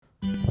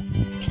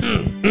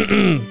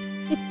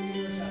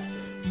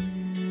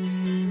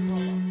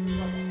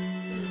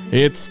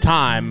It's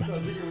time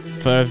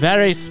for a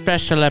very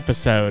special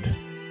episode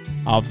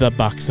of The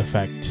Box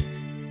Effect.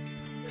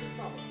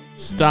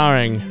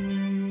 Starring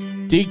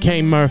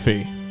DK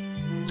Murphy,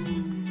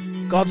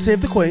 God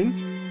Save the Queen.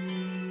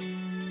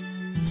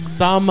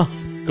 Some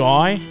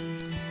Guy,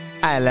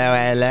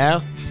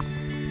 Hello.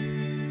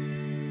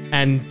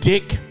 and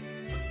Dick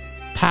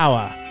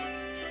Power.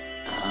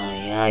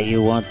 Oh, yeah,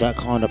 you want that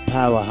kind of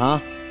power, huh?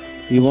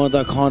 You want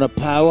that kind of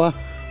power?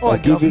 Oh, I'll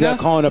give you Governor. that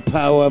kind of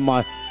power in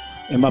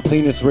my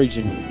penis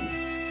region.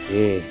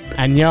 Yeah.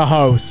 And your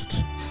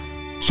host,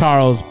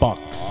 Charles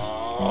Box.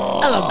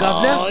 Hello,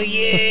 Governor. Oh,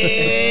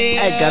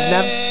 yeah.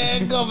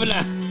 Hey,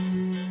 Governor.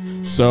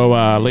 So,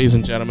 ladies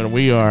and gentlemen,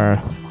 we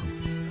are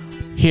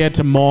here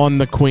to mourn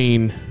the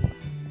Queen.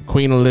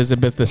 Queen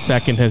Elizabeth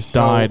II has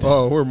died.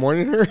 Oh, we're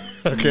mourning her?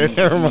 Okay,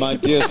 never mind. My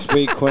dear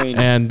sweet queen.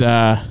 And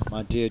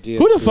My dear who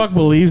the sweet fuck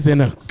believes in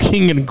a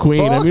king and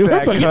queen? Fuck I mean, we're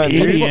that fucking cunt,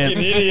 dude.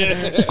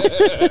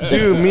 idiots.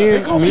 Dude, me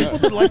and People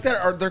that like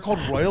that they're called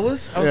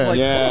royalists. I was Yeah. like,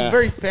 Yeah. what a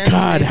very fancy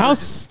God, name how for-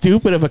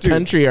 stupid of a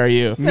country are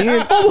you? me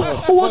and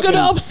We're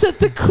gonna upset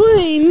the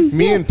Queen.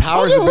 me and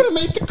Powers have been,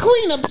 make the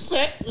queen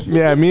upset.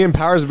 yeah, me and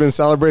Powers have been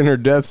celebrating her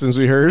death since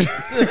we heard.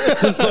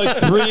 Since like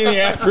 3 in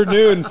the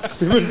afternoon.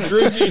 We've been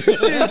drinking.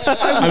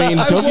 I mean,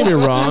 don't get me I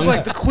was wrong.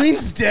 like, the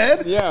Queen's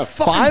dead? Yeah.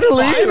 Fucking Finally,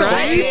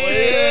 right?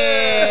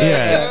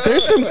 Yeah,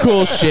 there's some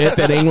cool shit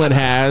that England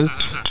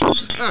has,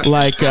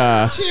 like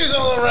Cheers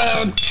all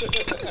around.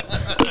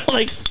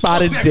 like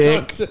spotted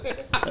dick,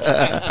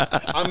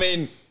 I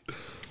mean,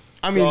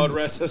 God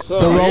rest his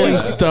soul. the Rolling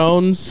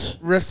Stones.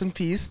 Rest in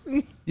peace.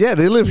 Yeah,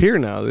 they live here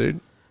now, dude.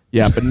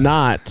 Yeah, but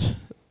not.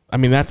 I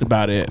mean, that's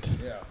about it.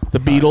 The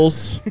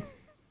Beatles.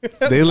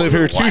 They live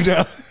here too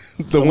now.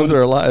 The ones that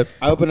are alive.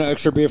 I opened an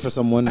extra beer for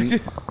someone. I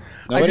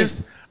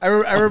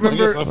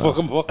remember I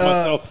fucking fuck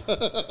myself.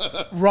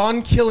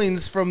 Ron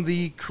Killings from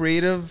the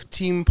Creative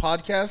Team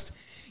podcast.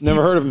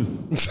 Never heard of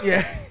him.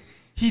 Yeah.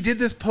 He did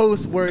this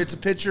post where it's a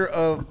picture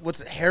of,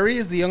 Harry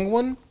is the young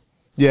one?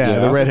 Yeah, Yeah.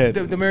 the redhead.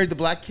 The married the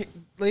black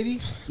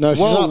lady? No,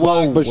 she's Whoa, not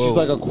black, whoa, but she's whoa.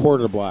 like a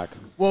quarter black.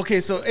 Well, okay,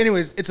 so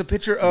anyways, it's a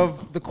picture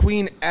of the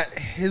Queen at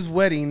his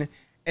wedding,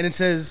 and it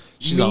says,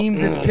 meme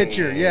this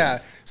picture. Yeah.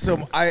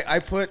 So I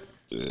put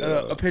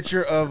a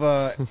picture of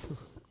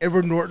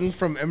Edward Norton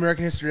from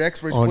American History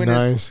X, where his Oh, twin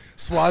nice. is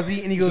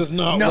Swazi, and he goes, is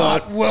not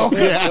not welcome.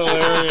 That's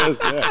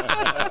hilarious. Yeah.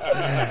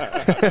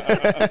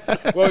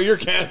 Well, you're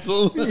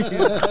canceled.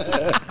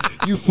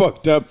 You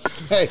fucked up.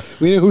 Hey,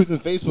 we know who's in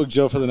Facebook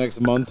jail for the next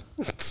month.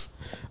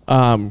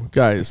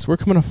 Guys, we're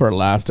coming up for our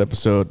last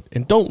episode,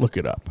 and don't look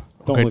it up.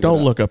 Okay, look it don't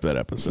up. look up that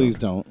episode. Please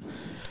don't.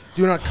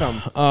 Do not come.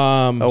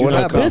 What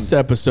happened? This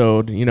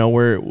episode,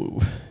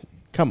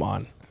 come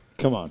on,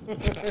 Come on.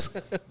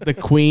 the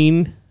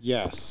Queen.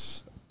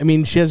 Yes. I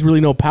mean, she has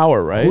really no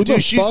power, right? Who the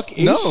Dude, she's fuck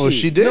is no, she?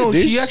 she did. No,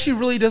 dude. she actually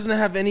really doesn't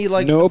have any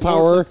No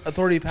power.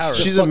 authority power.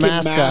 She's a Fucking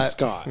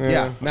mascot.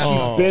 yeah,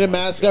 She's been a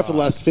mascot for the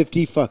last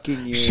 50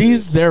 fucking years.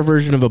 She's their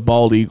version of a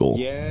bald eagle,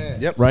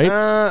 Yes. Yep. right?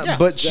 Yes.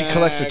 But she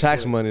collects her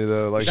tax Exactly. money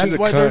though. Like That's she's a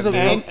why cunt, there's a-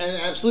 dude.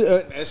 And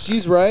absolutely,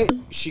 she's right.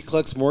 She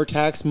collects more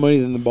tax money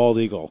than the bald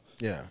eagle.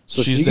 Yeah.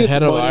 So She's she the gets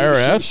head of money,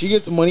 IRS? She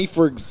gets money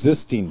for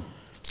existing.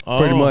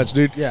 Pretty much,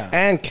 dude. Yeah.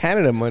 And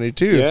Canada money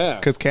too. Yeah.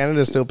 Because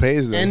Canada still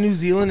pays them. And New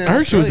Zealand and I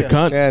heard she was a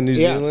Australia. cunt. yeah, New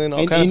Zealand, all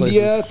and kind of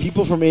India, places.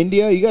 people from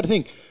India. You got to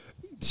think,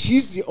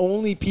 she's the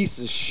only piece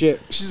of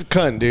shit. She's a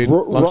cunt, dude.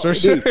 Ro- Long story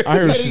dude, short. I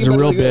heard you gotta she's think a about it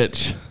real like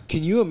this. bitch.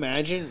 Can you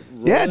imagine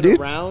Yeah, rolling dude.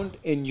 around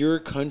in your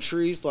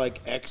country's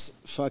like ex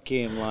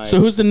fucking like?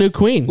 So who's the new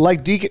queen?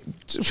 Like Deacon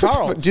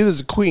Charles. Dude, this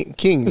is a queen,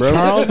 king, bro.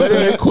 Charles is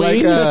the new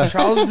queen.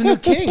 Charles is the new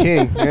king.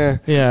 King, yeah.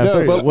 Yeah,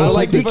 No, but what I was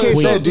like the DK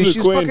queen? said, said, dude, the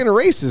she's queen. fucking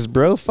racist,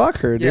 bro. Fuck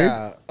her, dude.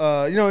 Yeah.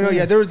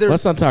 There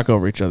Let's not talk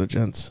over each other,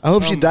 gents. I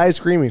hope she dies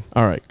screaming.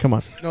 All right, come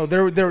on.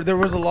 there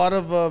was a lot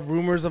of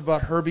rumors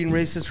about her being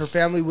racist. Her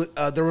family,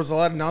 there was a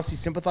lot of Nazi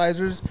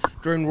sympathizers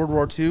during World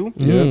War II.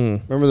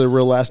 Yep. Remember the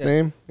real last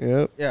name?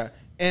 Yep. Yeah.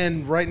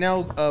 And right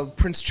now,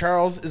 Prince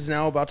Charles is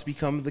now about to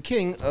become the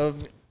king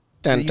of the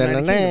Dun, United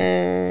dun, dun,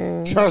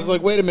 Kingdom. dun. Charles is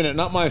like, wait a minute,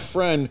 not my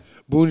friend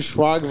Boone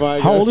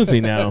Schwagweiger. How old is he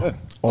now?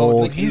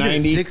 Like he's 90?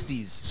 in his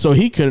 60s. So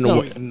he couldn't.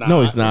 No, he's not.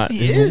 No, he's not. Yes,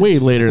 he He's is. way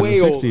later Way in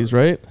the older. 60s,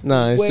 right?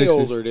 Nah, he's Way 60s.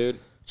 older, dude.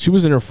 She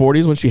was in her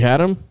 40s when she had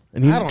him,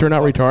 and he I don't turned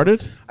out fucking-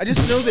 retarded. I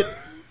just know that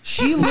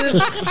she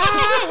lived.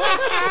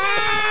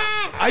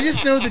 I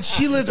just know that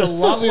she lived a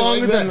lot Something like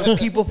longer than that.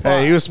 people thought.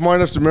 Hey, he was smart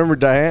enough to remember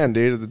Diane,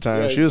 dude, at the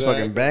time. Yeah, she was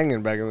exactly. fucking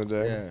banging back in the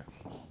day. Yeah.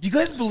 Do you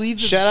guys believe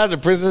that Shout out to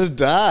Princess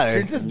Di.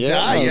 Princess Yeah,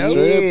 Di? no, yo?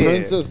 straight up Yeah.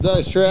 Princess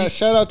Di.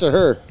 Shout out to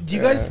her. Do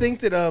you guys think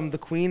that the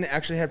Queen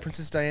actually had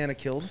Princess Diana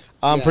killed?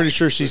 I'm Yeah, pretty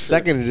sure she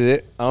seconded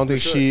it. I don't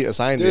think she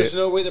assigned There's it.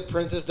 no way that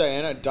Princess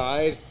Diana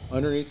died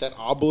underneath that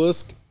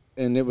obelisk,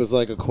 and it was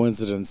like a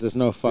coincidence. There's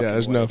no fucking. Yeah,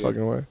 there's way, no dude.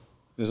 fucking way.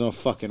 There's no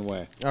fucking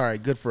way. All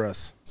right, good for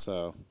us.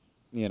 So,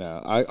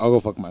 I'll go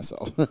fuck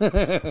myself.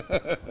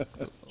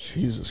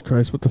 Jesus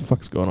Christ, what the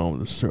fuck's going on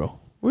with this show?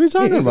 What are you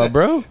talking about,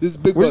 bro? This is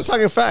Big We're Bucks. just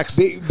talking facts.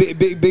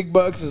 Big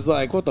Bucks is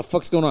like, what the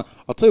fuck's going on?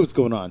 I'll tell you what's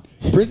going on.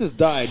 Princess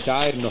died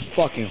in a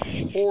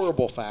fucking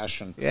horrible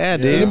fashion. Yeah,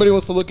 dude. Anybody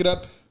wants to look it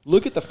up?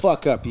 Look it the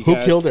fuck up, you Who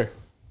guys. killed her?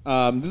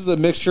 This is a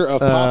mixture of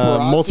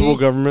paparazzi. multiple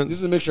governments. This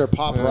is a mixture of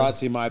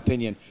paparazzi, in my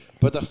opinion.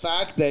 But the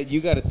fact that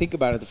you got to think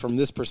about it from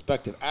this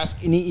perspective.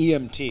 Ask any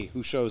EMT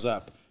who shows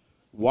up.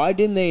 Why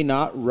didn't they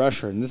not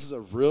rush her? And this is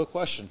a real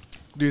question.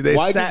 Dude, they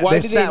Why sat. did- why They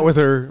did sat they- with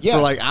her Yeah.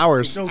 for like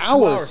hours. No, 2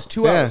 Hours. hours.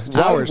 2 Yeah. hours.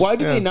 Hours. Why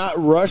did yeah. they not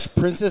rush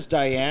Princess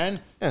Diane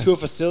to a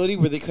facility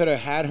where they could have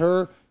had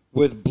her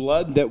with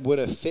blood that would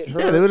have fit her?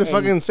 Yeah, they would have and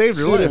fucking saved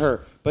her suited life.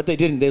 But they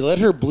didn't. They let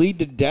her bleed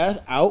to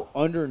death out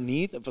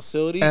underneath a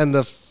facility. And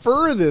the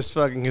furthest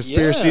fucking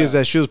conspiracy Yeah. is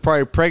that she was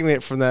probably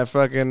pregnant from that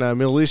fucking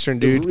Middle Eastern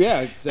dude.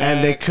 Yeah,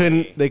 And they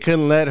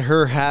couldn't let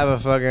her have a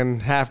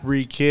fucking half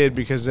breed kid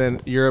because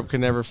then Europe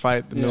could never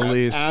fight the Middle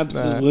East. Nah.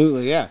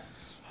 Absolutely, yeah.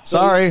 So,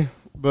 Sorry,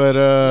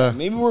 but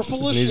maybe we're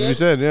full of needs shit. to be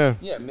said. Yeah.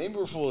 Yeah, maybe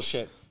we're full of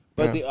shit.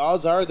 But the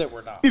odds are that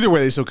we're not. Either way,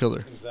 they still killed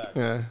her.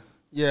 Exactly. Yeah.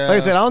 Yeah. Like I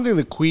said, I don't think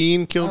the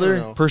Queen killed I don't her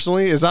know.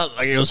 personally. It's not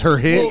like it was her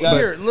hit. Well, but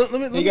here, let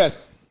me. Hey guys,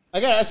 I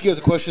gotta ask you guys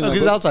a question. No, though,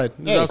 he's but- outside.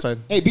 He's hey, outside.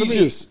 Hey, B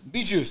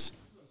Juice.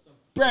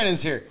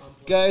 Brandon's here,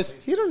 guys.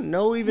 you don't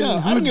know even No,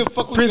 I who don't give a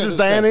fuck what you Princess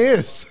guys have to Diana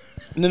is.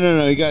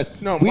 No, you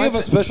guys. No, we my have a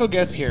fa- special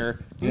guest here.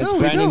 And it's No, we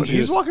Brandon don't. Juice.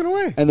 He's walking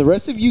away. And the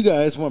rest of you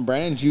guys want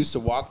Brandon Juice to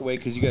walk away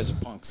because you guys are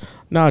punks.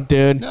 No,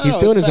 dude. No, He's no,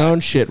 doing it's his fact. own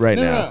shit right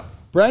No, now. No.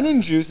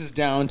 Brandon Juice is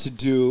down to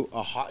do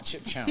a hot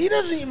chip challenge. He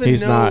doesn't even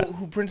He's know not.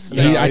 who Princess He-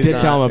 Diana I is. did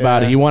tell him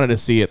about yeah. it. He wanted to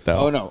see it though.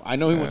 Oh no, I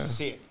know he wants to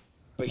see it.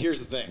 But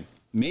here's the thing.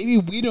 Maybe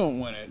we don't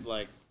want it.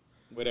 Like,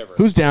 whatever.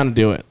 Who's down to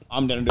do it?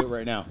 I'm gonna do it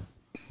right now.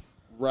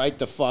 Right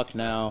the fuck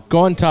now. Go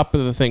on top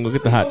of the thing. Look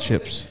at the hot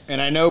chips. And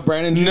I know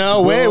Brandon Juice.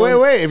 No, is wait.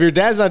 willing- If your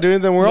dad's not doing it,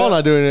 then we're all No.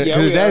 not doing it. Yeah, Because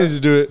we your dad are. needs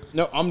to do it.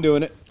 No, I'm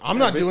doing it. I'm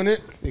not doing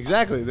it.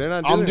 Exactly. They're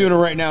not doing I'm doing it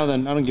right now.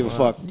 Then I don't give a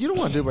fuck. You don't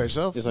want to do it by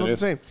yourself. Yes, It's I not do. the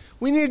same.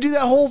 We need to do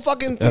that whole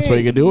fucking thing. That's what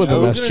you can do with I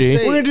them, was gonna SG.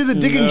 say- We're going to do the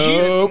dick and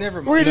Nope. Jeep. Never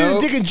mind. We're going to do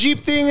Nope. the dick and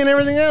Jeep thing and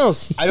everything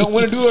else. I don't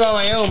want to do it on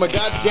my own, but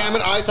god damn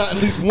it, I thought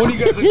at least one of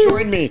you guys would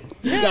join me.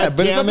 Yeah, God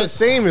but it's damn not it. the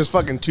same as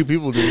fucking two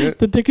people doing it.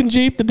 The Dick and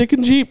Jeep. The Dick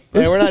and Jeep.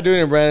 Yeah, we're not doing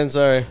it, Brandon.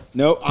 Sorry.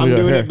 No, I'm Yeah,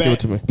 doing here, it, give man. it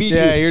to me. B-Juice,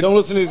 Yeah, you're- don't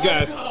listen to these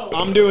guys.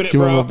 I'm doing it, Give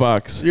him bro. a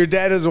box. Your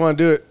dad doesn't want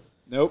to do it.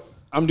 Nope,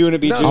 I'm doing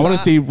it, B-Juice. I want to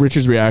see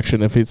Richard's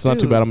reaction. If it's not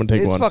too Dude, bad, I'm gonna take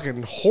it's one.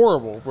 fucking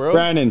horrible, bro.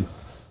 Brandon,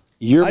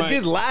 you're I my...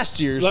 did last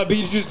year's. Let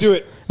B-Juice do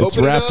it. It's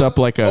Open it wrapped up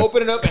like a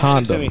Open it up and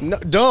hand it to condom. me.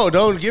 No,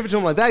 don't give it to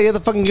him like that. You have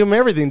to fucking give him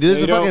everything, dude. This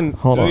No, is you a don't. fucking.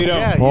 Hold No, on. you don't.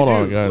 Yeah, Hold you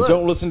on, do. guys. Look.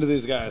 Don't listen to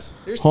these guys.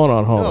 Hold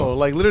on. No,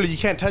 like literally, you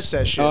can't touch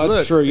that shit. Oh, that's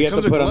Look, true. You it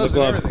have to comes put with on the and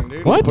gloves. everything,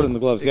 dude. What? Put on the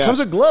gloves. Yeah. It comes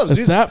with gloves, Is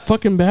dude. that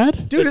fucking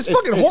bad? Dude, it's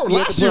fucking it's- horrible. you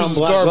have to Last put year's on was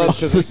black garbage. gloves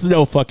 'cause There's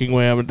no fucking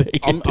way I'm gonna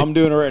take it. I'm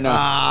doing it right now.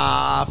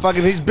 Ah,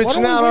 fucking, he's Why bitching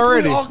don't we out wait till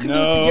already. we all can do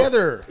No. it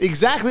together?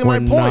 Exactly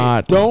We're my point.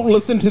 not. Don't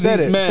listen to Said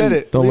these it, men. said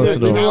it. Don't Leave listen it-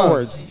 to leave it them. alone.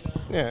 Cowards.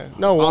 Yeah,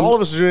 no, all of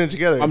us are doing it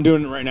together. I'm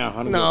doing it right now. I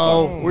don't give a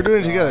No, we're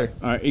doing it together.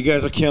 fuck. All right, you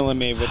guys are killing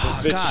me with this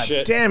bitch God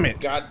shit. damn it.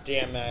 God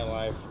damn my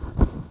life.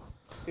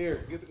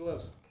 Here, get the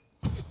gloves.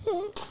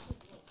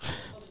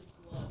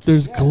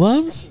 There's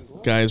gloves,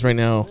 guys. Right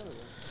now,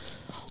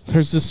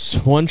 there's this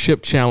one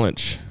chip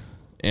challenge,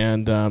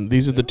 and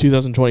these are the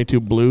 2022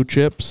 blue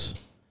chips.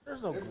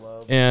 There's no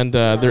glove. And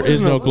there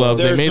is no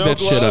gloves. They There's made no that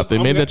shit up. gloves. They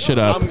I'm made gonna- that shit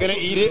up. I'm gonna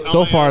eat it. So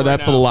on my far, own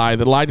that's right a now. lie.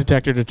 The lie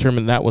detector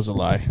determined that was a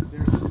lie.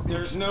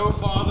 There's no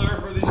father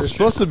for these. You're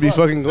supposed to be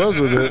fucking gloves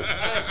with it.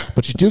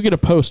 But you do get a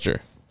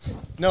poster.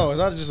 No, it's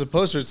not just a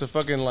poster. It's a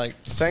fucking like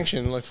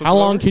sanction. Like How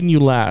long can you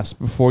last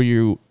before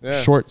you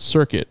Yeah. short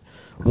circuit?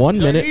 1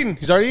 minute.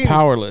 He's already eating.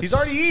 Powerless. He's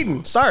already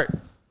eating. Start.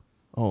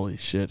 Holy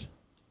shit.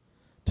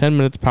 10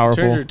 minutes Turns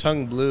powerful. your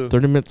tongue blue.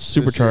 30 minutes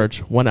supercharge.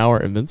 1 hour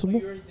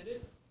invincible.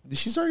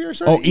 She's already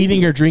Oh,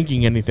 eating or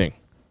drinking anything.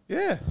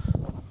 Yeah.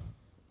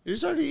 You're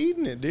just already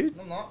eating it, dude.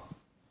 I'm not.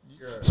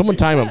 Someone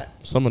time him.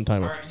 Someone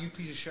time him. All right, you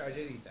piece of shit. I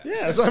did eat that.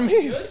 Yeah, that's what I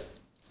mean.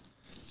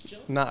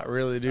 Not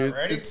really, dude.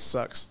 ready? It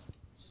sucks.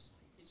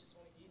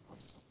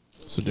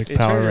 So Dick It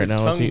Power turns right your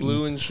now is tongue eating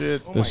blue and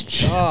shit. this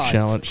God,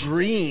 challenge. it's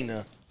green.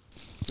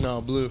 No,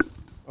 blue.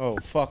 Oh,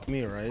 fuck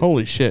me, right?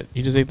 Holy shit.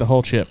 He just ate the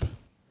whole chip. So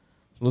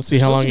let's see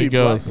how long supposed to he be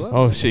black goes. gloves.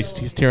 Oh, shit.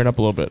 He's tearing up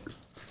a little bit.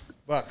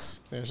 Bucks.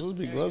 Yeah, there's supposed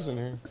to be gloves in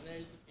here.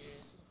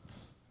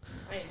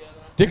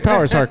 Dick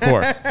Power is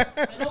hardcore.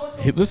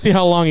 Let's see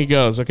how long he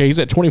goes. Okay, he's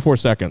at 24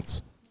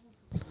 seconds.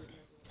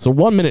 So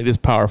 1 minute is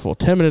powerful.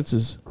 10 minutes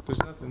is There's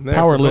nothing there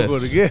Powerless. for Bobo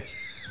to get.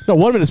 no.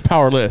 1 minute is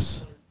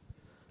powerless.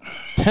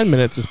 10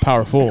 minutes is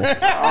powerful. Look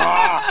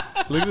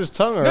at his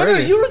tongue No, no,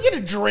 already. you were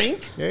gonna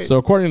drink. Hey, So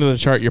according to the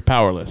chart, you're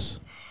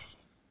powerless.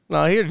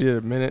 no, he did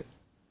a minute.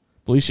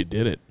 At least you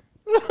did it.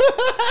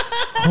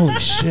 Holy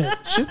shit!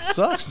 Shit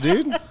sucks,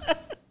 dude.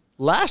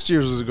 Last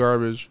year's was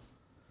garbage.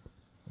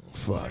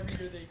 Fuck.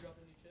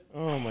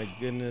 Oh my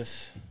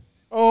goodness.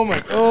 Oh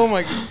my.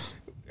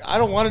 I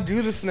don't want to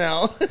do this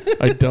now.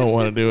 I don't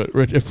want to do it.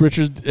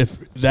 If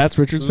that's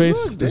Richard's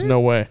face, Look, there's dude. no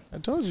way. I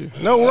told you.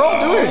 No, we're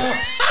all doing it.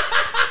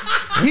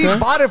 He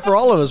bought it for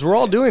all of us. We're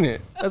all doing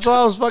it. That's why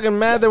I was fucking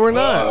mad that we're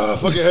not.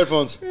 Fuck your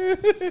headphones.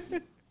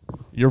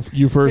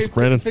 You first,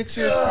 Brandon. Fix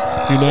your.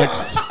 You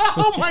next.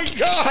 Oh my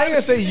god! I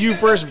gotta say you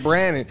first,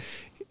 Brandon.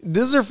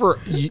 These are for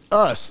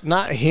us,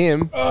 not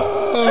him.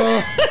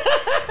 No,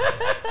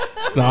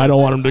 I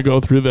don't want him to go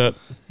through that.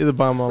 You're the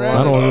bomb on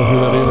I don't want to go through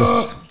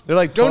that either. They're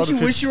like Don't you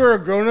wish you were a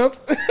grown up?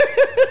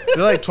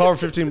 They're like $12 or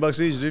 $15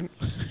 each, dude.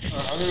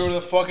 I'm gonna go to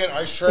the fucking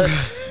ice track.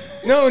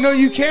 No,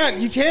 you can't.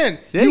 You can.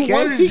 Yeah, you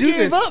wanted to he do gave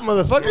this. up,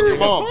 motherfucker.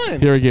 Mom. It's fine.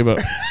 Here, I gave up.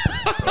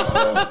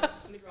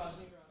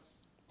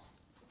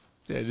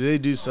 Yeah, dude, they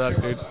do suck,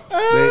 dude.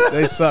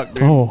 They suck,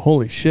 dude. Oh,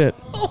 holy shit.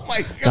 Oh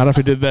my god. Not if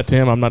I did that to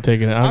him. I'm not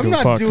taking it. I don't I'm give a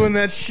not fuck. doing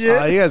that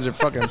shit. You guys are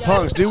fucking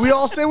punks, dude. We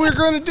all said we were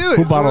going to do it.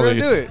 Who so we're bottled going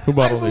these? to do it. Who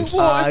bottled these?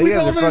 Well, if you we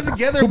guys all are done it fucking-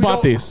 together, Who we bought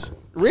don't- these?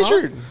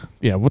 Richard.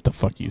 Yeah, what the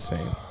fuck are you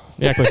saying?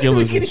 You act like you're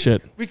losing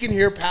shit. We can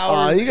hear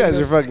Powers. you guys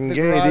in are fucking the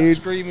gay, garage dude.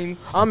 Screaming.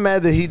 I'm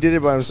mad that he did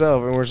it by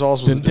himself, and we're all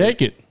supposed Then to do it.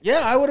 take it.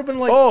 Yeah, I would have been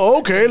like, Oh,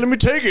 okay, let me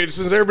take it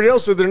since everybody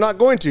else said they're not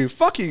going to.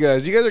 Fuck you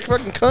guys. You guys are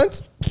fucking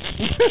cunts.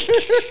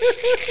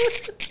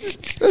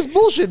 That's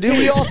bullshit, dude.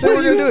 We all said we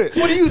were going to do it.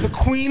 What are you, the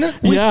queen?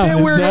 We Yeah, said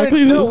we were exactly.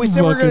 gonna This we is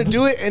said we were gonna fucking-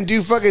 do it and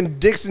do fucking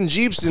dicks and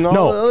jeeps and all the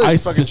No, other I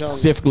fucking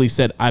specifically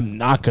said I'm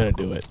not going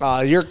to do it.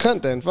 challenges. You're a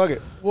cunt then. Fuck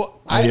it.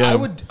 Well, I I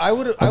am. would. I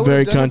would. I'm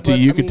very cunty.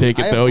 You can take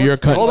it, though. You're a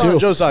cunt, Hold too. on,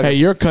 Joe's talking. Hey,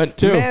 you're a cunt,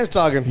 too. Man's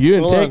talking. You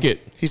didn't Hold take on.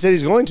 it. He said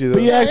he's going to though.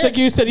 But you act like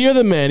you said you're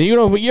the man. You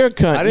know, but you're a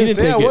cunt. I you didn't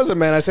say take I it. was a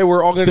man. I said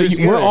we're all gonna So do it you,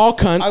 together. we're all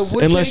I cunts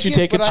would unless take you it,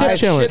 take a but I chip have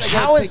challenge. shit I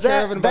gotta How take is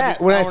care of that in about that?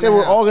 an When I hour said and a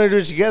we're half. all gonna do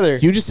it together,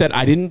 You just said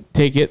I didn't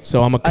take it,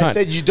 so I'm a cunt. I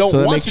said you don't so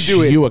that want makes to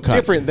do you a it. cunt.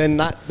 Different than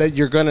not that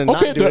you're gonna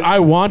Okay, not do then it. I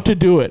want to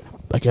do it.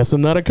 I guess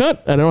I'm not a cunt.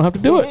 I don't have to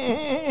do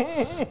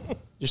it.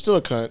 You're still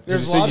a cunt.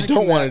 There's You said you logic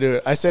don't in want to that, do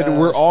it. I said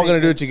we're all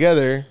gonna do it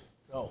together.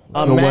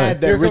 I'm No way.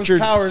 mad that Here comes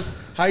Richard Powers.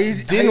 How you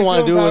didn't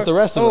want to do it with the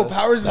rest of us. Oh,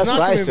 Powers is That's not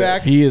what I coming said.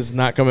 back. He is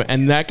not coming,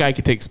 and that guy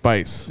could take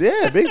spice.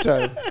 Yeah, big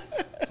time.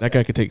 That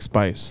guy could take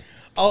spice.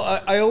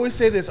 I always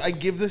say this. I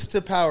give this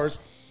to Powers.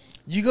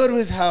 You go to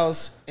his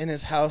house, and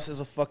his house is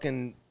a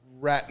fucking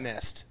rat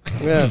nest.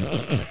 Yeah.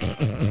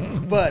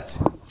 But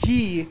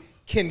he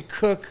can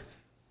cook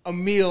a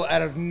meal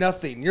out of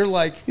nothing. You're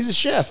like, He's a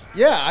chef.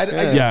 yeah,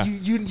 Yeah.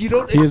 You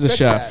don't. He is a expect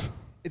chef. that.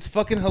 It's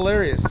fucking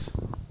hilarious.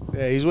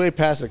 Yeah, he's way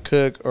past a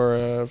cook or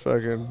a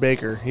fucking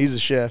baker. He's a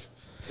chef.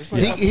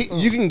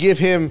 You can give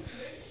him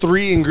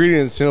 3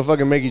 ingredients and he'll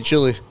fucking make you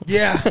chili.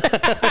 Yeah.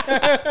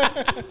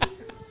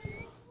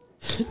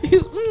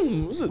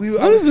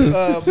 What I is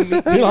was, this?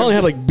 me Dude, I only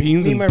had like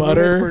beans and and my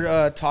butter. roommates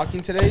were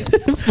talking today.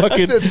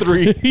 Fucking, I said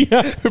 3.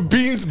 yeah,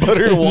 Beans,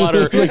 butter, and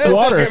water. like It'll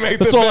water. fucking make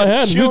That's the all I best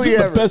had. This chili is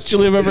the ever. best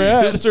chili I've ever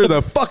had. He'll stir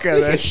the fuck out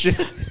of that shit.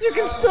 You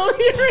can still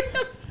hear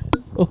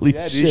him. Holy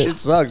Yeah, dude, shit. shit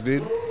sucks,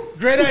 dude.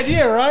 Great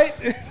idea, right?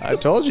 I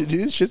told you,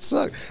 dude, shit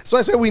sucks. So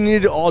I said we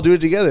needed to all do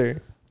it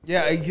together.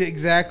 Yeah,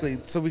 exactly.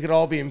 So we could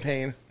all be in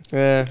pain.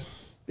 Yeah.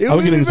 It I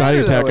would get be an anxiety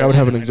better that attack. way. I would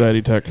have an anxiety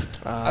attack.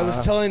 I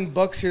was telling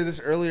Bucks here this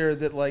earlier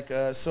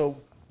that so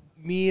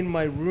me and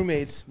my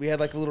roommates, we had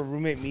like a little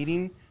roommate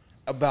meeting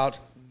about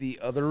the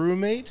other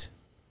roommate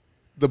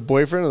The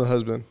boyfriend or the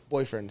husband?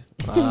 boyfriend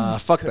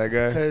Fuck that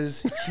guy.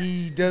 because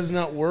he does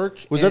not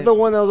work. Was that the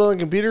one that was on the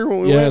computer when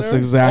we went Yes, there?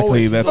 exactly.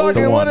 Always. That's Fucking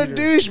the Fucking what one. a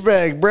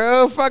douchebag,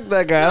 bro. Fuck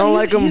that guy. I don't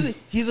like him.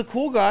 He's a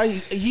cool guy.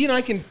 He and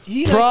I can.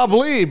 He and I-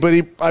 Probably, but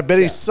I bet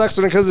he sucks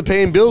when it comes to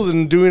paying bills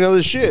and doing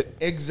other shit.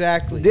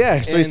 exactly.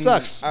 Yeah, so he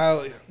sucks.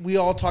 We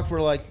all talked.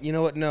 We're like, you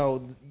know what?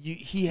 No,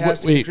 he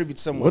has to contribute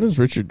somewhat. What is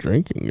Richard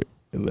drinking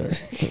in there?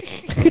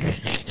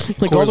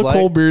 Like Coors all the Light.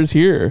 cold beers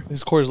here.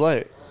 His Coors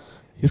Light.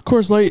 His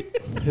Coors Light.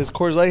 His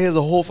Coors Light has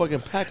a whole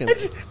fucking pack in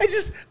it.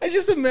 I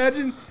just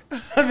imagine.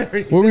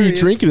 What were you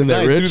drinking in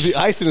that, He threw Rich? the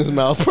ice in his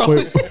mouth,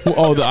 probably. Wait,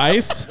 oh, the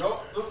ice?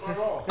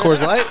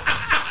 Coors Light?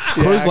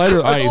 Coors Light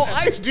or That's all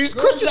ice? ice, dude. It's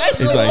Coors Light.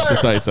 It's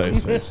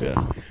ice,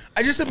 yeah.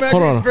 I just imagine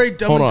Hold on, it's a very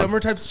Dumb hold and on. Dumber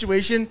type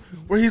situation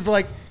where he's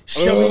like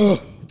shoving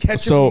ketchup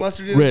So, and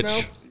mustard in Rich,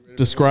 his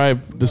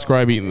mouth.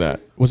 describe eating that.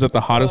 Was that the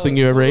hottest thing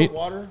you ever ate?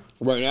 Water.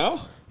 Right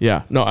now?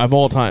 Yeah, no, of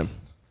all time.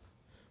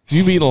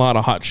 You've eaten a lot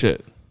of hot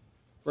shit.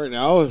 Right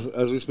now,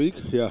 as we speak?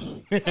 Yeah.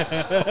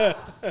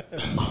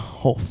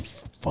 Oh,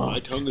 My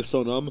fuck. tongue is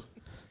so numb.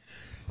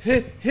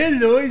 Hey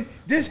Lloyd,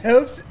 this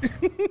helps.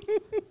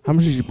 How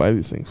much did you buy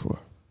these things for?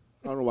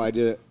 I don't know why I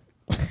did it.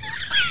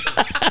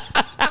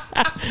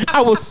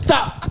 I will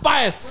stop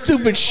buying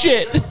stupid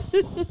shit.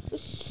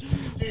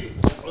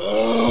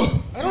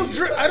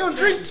 I don't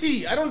drink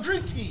tea. I don't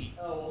drink tea.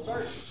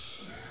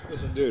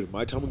 Listen, dude,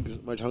 my tongue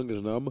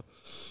is numb.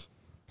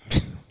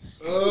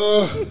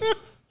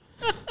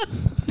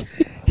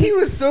 He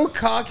was so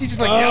cocky,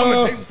 just like, yeah, I'm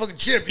gonna take this fucking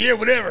chip. Yeah,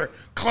 whatever.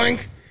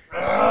 Clink.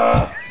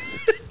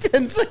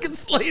 10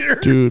 seconds later.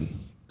 Dude,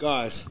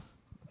 Guys,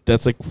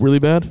 that's like really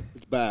bad?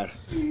 it's bad.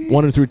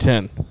 1 through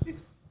 10.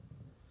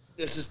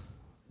 This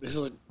is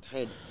like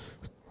 10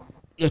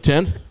 A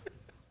 10?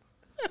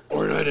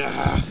 or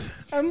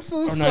 9.5. I'm so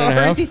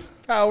 9.5? sorry,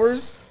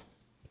 Powers.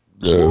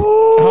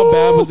 How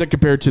bad was that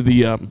compared to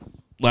the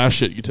last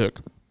shit you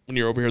took when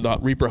you were over here, the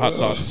Reaper hot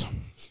sauce?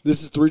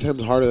 This is 3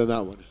 times harder than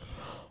that one.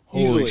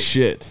 Holy Easily.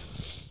 shit.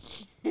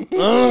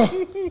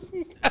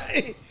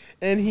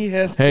 And he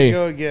has Hey. to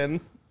go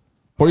again.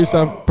 Pour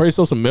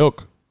yourself some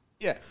milk.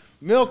 Yeah,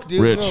 milk,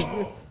 dude. Rich.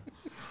 Milk.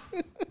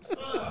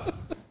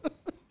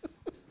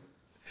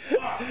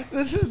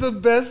 This is the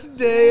best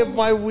day of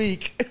my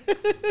week.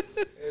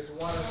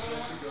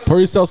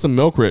 Pour yourself some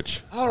milk,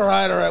 Rich. All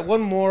right.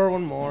 One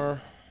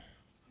more.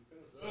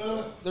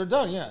 They're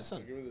done. Yeah, it's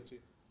done.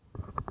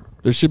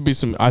 There should be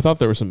some. I thought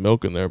there was some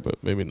milk in there,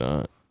 but maybe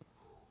not.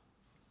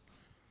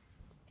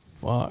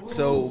 Fuck.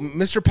 So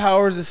Mr.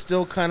 Powers is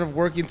still kind of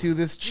working through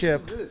this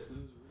chip.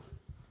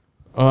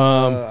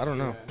 I don't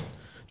know.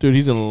 Dude,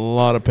 he's in a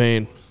lot of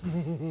pain.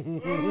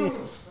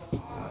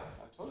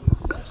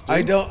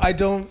 I don't.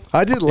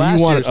 I did last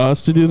You wanted year.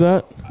 us to do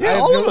that? Yeah, I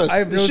have all no- of us. I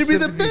have no It should be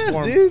the sympathy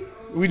best, for him. dude.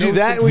 We do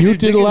that. And we You do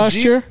did it Dick and last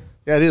Jeep. year?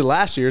 Yeah, I did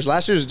last year's.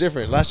 Last year's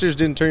different. Last year's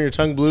didn't turn your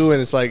tongue blue,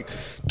 and it's like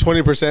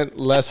 20%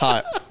 less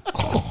hot.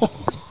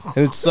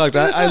 And it sucked.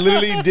 I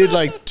literally did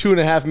like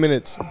 2.5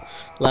 minutes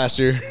last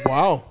year.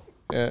 Wow.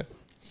 Yeah.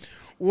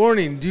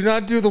 Warning: do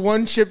not do the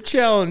one chip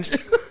challenge.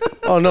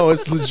 Oh no,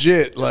 it's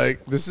legit.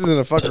 Like this isn't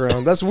a fuck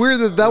around. That's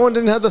weird that one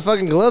didn't have the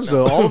fucking gloves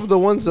though. All of the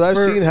ones that I've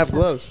seen have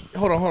gloves.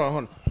 Hold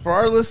on. For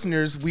our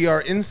listeners, we are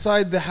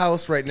inside the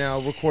house right now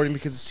recording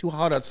because it's too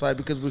hot outside.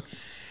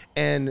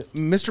 And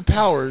Mr.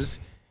 Powers,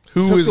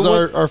 Who took is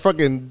the our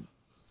fucking?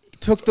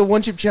 took the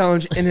one chip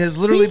challenge and has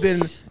literally been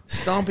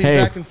stomping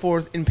Hey. back and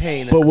forth in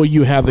pain. But will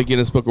you have the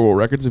Guinness Book of World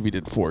Records if you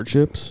did 4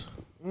 chips?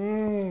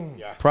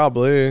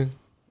 Probably.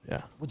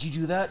 Would you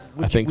do that?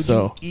 I think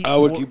so. You eat I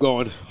would more- keep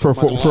going. For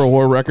a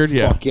world record?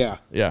 Yeah. Fuck yeah.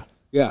 Yeah.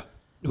 Yeah.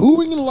 Who are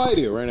we going to lie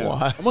to right now?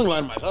 Why? I'm going to lie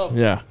to myself.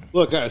 Yeah.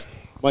 Look, guys,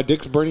 my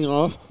dick's burning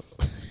off.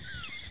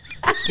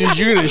 Dude,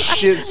 you're gonna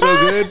shit so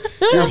good.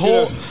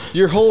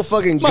 Your whole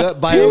fucking gut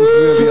biome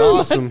is gonna be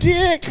awesome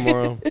Dick.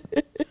 tomorrow.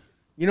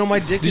 You know, my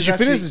dick Did is you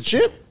actually, finish the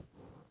chip?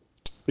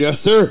 Yes,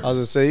 sir. I was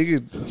gonna say you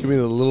could give me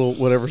the little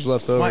whatever's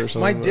left over. or my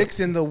something. dick's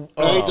in the.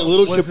 I ate the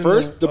little chip was in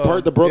first, the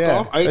part that broke yeah,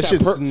 off. I ate that that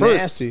shit's part first.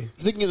 nasty.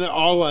 Thinking that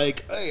all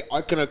like, hey,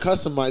 I can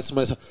customize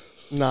myself.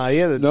 Nah,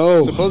 yeah.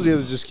 No. Supposedly you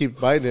have to just keep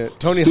biting it.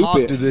 Tony Stupid. Hawk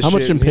did this. How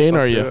much shit in and he pain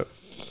fucked are it you? up.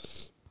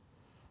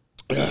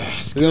 Scale Did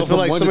it feel from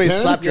like 1 somebody to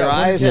 10? slapped your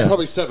eyes? Yeah.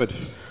 Probably 7.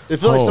 It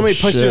felt like Oh, somebody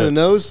punched you in shit. the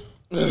nose.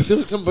 I feel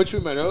like someone punched me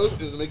in my nose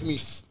is making me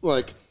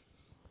like.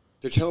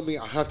 They're telling me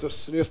I have to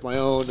sniff my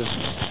own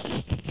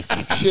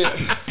shit.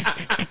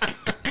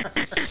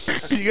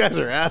 You guys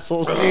are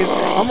assholes, dude.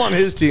 I'm on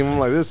his team. I'm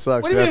like, this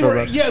sucks. What do you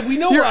mean? We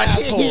know we're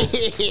assholes.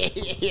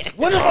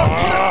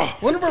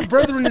 One of our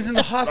brethren is in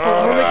the hospital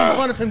and we're making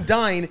fun of him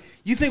dying.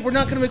 You think we're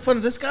not going to make fun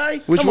of this guy?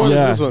 Which Come one on. is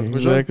Yeah, this one?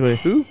 Which exactly. One?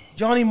 Who?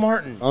 Johnny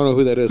Martin. I don't know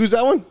who that is. Who's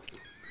that one?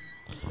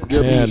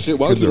 You're a piece Man, of shit.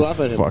 Why would you kids laugh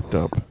are at him? fucked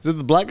up. Is it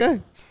the black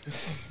guy?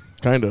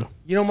 Kinda.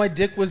 You know, my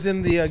dick was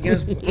in the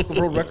Guinness Book of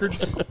World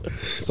Records.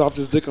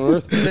 Softest dick on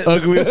earth.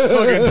 Ugliest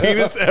fucking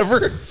penis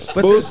ever.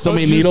 But So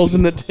many needles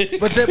in the dick.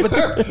 But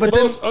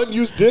Most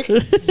unused dick.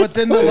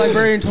 then the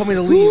librarian told me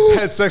to leave.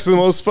 Had sex with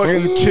the most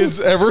fucking kids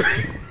ever.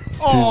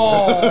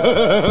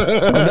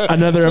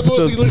 Another Most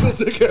episode's illegal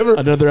dick ever.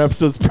 another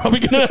episode's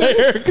probably gonna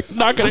air.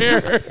 Not gonna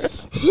air.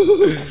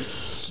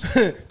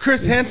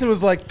 Chris Hansen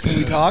was like, "Can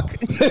we talk?"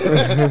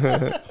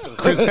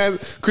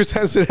 Chris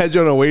Hansen had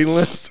you on a waiting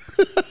list.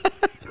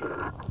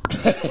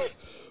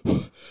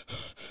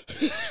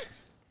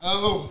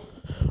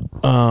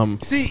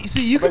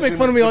 See, you can make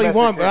fun of me all you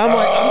want, but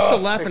I'm still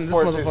laughing at this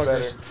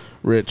motherfucker.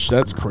 Rich,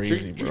 that's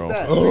crazy, bro.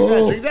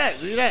 Drink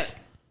that.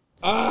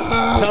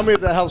 Tell me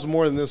if that helps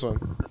more than this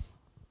one.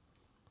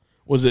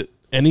 Was it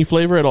any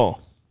flavor at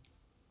all?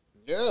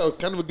 Yeah, it was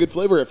kind of a good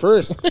flavor at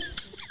first.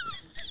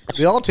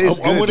 They all taste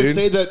I good, want to dude.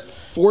 say that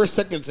 4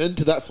 seconds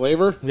into that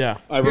flavor, Yeah.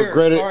 I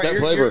regret it. All right, That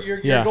you're- flavor.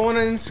 You're Yeah. going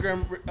on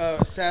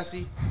Instagram,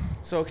 sassy.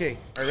 So okay,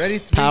 are you ready?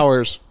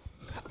 Powers.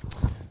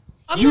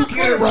 You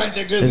get it right,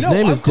 niggas. His No,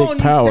 name I'm is Dick calling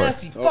you Power.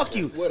 sassy. Fuck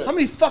you. whatever. How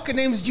many fucking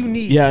names do you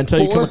need? Yeah, until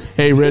you 4? come.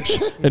 Hey, Rich,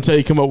 until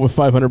you come up with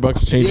 $500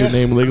 to change your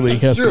name legally,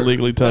 he has to True.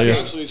 legally tell That's you.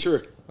 absolutely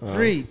true.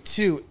 3,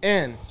 2,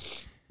 and.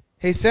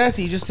 Hey,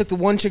 sassy, you just took the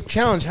one chip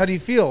challenge. How do you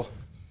feel?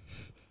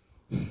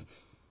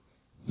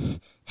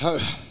 How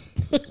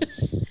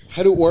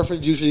do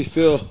orphans usually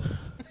feel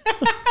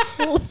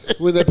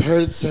when their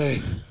parents say,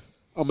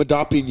 "I'm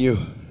adopting you"?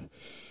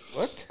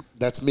 What?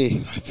 That's me.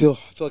 I feel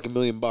like $1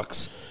 million. I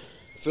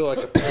feel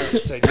like a parent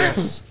said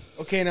yes.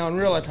 Okay, now in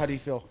real life, how do you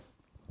feel?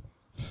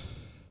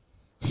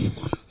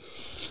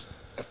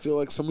 I feel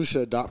like someone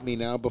should adopt me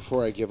now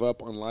before I give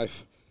up on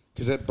life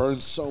because it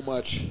burns so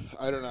much.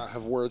 I do not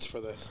have words for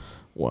this.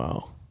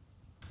 Wow.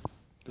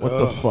 What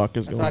the fuck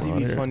is I going thought he'd on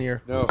be here?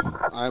 funnier. No,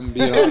 I'm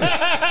being honest.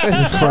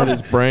 He's fried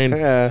his brain.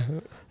 Yeah.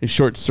 He's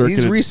short circuited.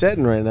 He's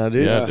resetting right now,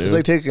 dude. Yeah, It's dude.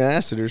 like taking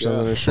acid or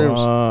something or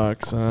shrooms.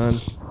 Fuck,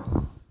 son.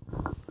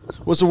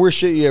 What's the worst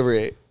shit you ever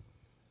ate?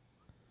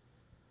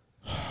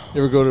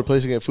 You ever go to a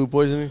place and get food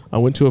poisoning? I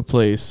went to a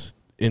place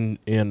in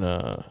Diamond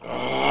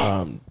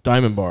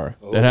Bar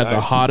that had the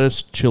nice.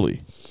 hottest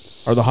chili,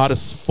 or the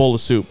hottest bowl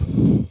of soup,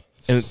 and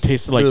it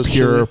tasted like It was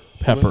pure chili?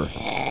 pepper.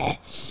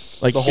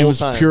 Like The it whole was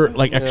time. pure,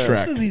 like Yeah.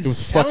 extract. Listen to It these was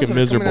sounds fucking that are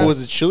coming miserable. out.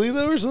 Was it chili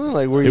though or something?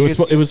 Like where It you was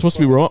get, it was supposed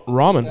to be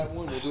ramen. That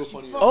one will do a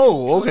funny.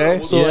 Oh,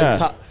 okay. So Yeah.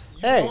 like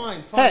Hey,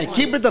 Fine.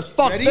 keep it the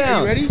fuck Ready?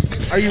 down. Are you ready?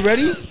 Are you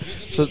ready?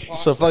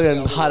 So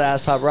fucking hot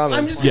ass top ramen.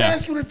 I'm just gonna Yeah.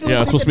 ask you what it feels Yeah,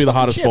 like. it's supposed to be the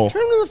hottest bowl.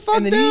 Turn me the fuck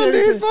And then down, you gotta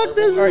dude. say- Fuck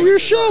this. All right. Is your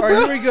show, All bro.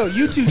 right, here we go.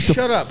 You two,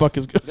 shut up. Fuck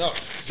is good. No,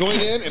 join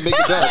in and make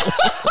it dark.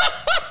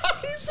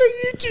 He said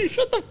you two.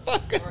 Shut the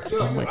fuck up.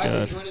 Oh my I said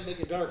god. join in and make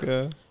it dark.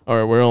 Yeah. All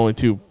right, we're only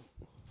two.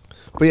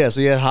 But yeah, so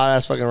you had hot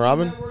ass fucking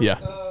ramen. Yeah,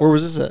 Where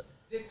was this at?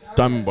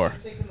 Diamond Bar,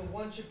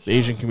 the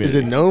Asian Is community.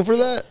 it known for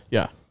that?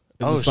 Yeah,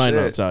 it's Oh, a sign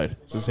shit. outside.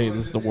 It's just saying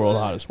this is the world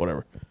hottest,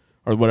 whatever,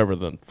 or whatever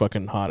the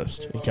fucking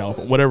hottest in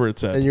California, whatever it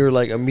said. And you were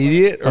like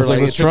immediate, or I was like,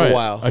 like let's it took try a it.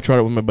 while? I tried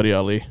it with my buddy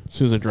Ali. As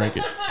soon as I drank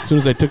it, as soon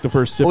as I took the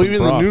first sip. Oh, of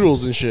even the broth,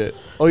 noodles and shit.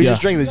 Oh, you Yeah.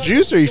 just drank the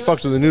juice, or you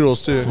fucked with the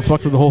noodles too? I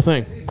fucked with the whole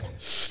thing.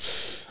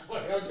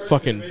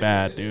 Fucking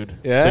bad, dude.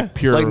 Yeah? It's like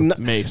pure Like n-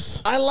 mace.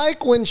 I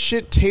like when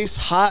shit tastes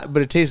hot,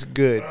 but it tastes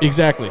good.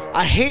 Exactly.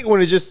 I hate when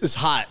it just is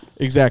hot.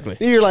 Exactly.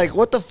 You're like,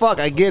 what the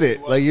fuck? I get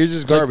it. Like you're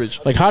just garbage.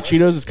 Like hot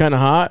Cheetos is kind of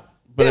hot,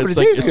 but yeah, it's but it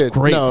like tastes it's good.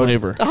 great No,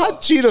 flavor.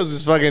 Hot Cheetos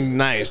is fucking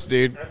nice,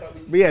 dude.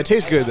 But yeah, it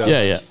tastes good though.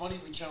 Yeah, yeah. Funny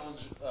if we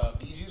challenge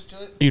Bee Juice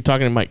to it. You're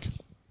talking to Mike.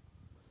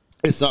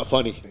 It's not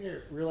funny.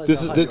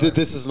 This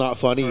is not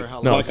funny. No,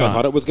 like it's I not.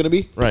 thought it was gonna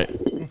be. Right.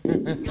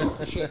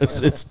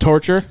 It's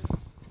torture.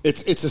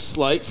 It's a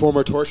slight form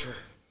of torture.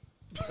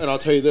 And I'll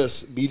tell you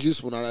this: Bee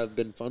Juice would not have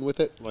been fun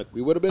with it, like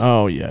we would have been.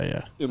 Oh yeah,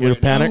 yeah. And You'd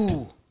have right now- panicked.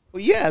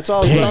 Well, yeah, that's all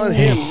I was Hey, telling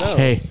him. No.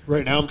 hey,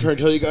 Right now, I'm trying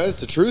to tell you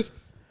guys the truth,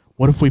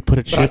 what if we put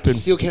a but I chip in?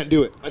 still can't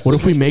do it. What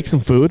if we make some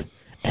food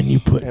and you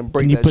put And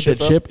break and you that put chip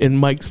that up? chip in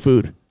Mike's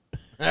food?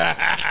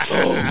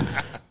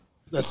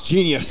 That's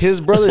genius.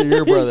 His brother, or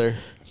your brother.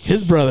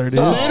 His brother, dude.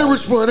 matter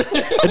which one.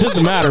 It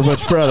doesn't matter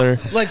which brother,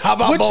 Like, How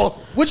about which,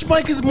 both? Which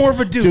Mike is more of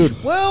a douche?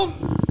 Dude. Well,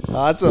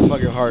 That's a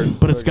fucking hard.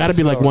 but it's got to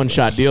be like one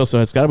shot deal. So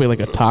it's got to be like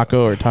a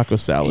taco or taco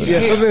salad. Yeah,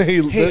 something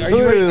he. hey, are something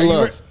you ready? they Are you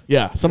love. ready?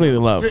 Yeah, something they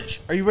love.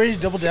 Rich, are you ready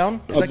to double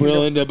down? I'm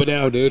really up and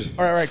down, dude.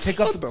 All right. Take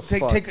off the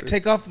take fuck, take dude?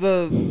 take off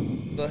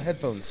the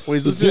headphones. Well,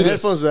 he's Let's listening do to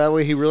this. headphones that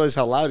way he realizes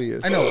how loud he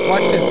is. I know.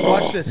 Watch this.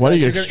 Watch this. Why do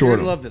guys. you You're extort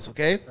gonna him? love this.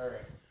 Okay. All right.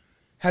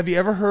 Have you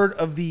ever heard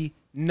of the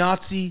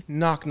Nazi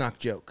knock knock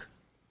joke?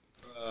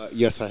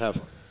 Yes, I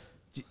have.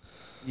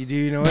 You do.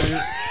 You know what?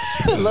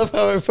 I love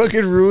how I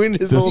fucking ruined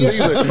his whole thing. He's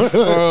like,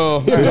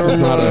 oh, This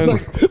is not a,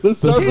 Let's start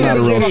this is from not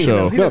the a real beginning.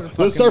 show. He No, doesn't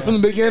let's start from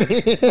the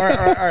beginning. all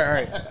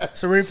right.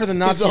 So ready for the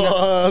Nazi? He's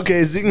all,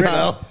 okay,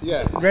 Signal.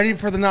 Yeah. Ready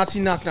for the Nazi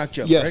knock knock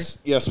joke? Yes.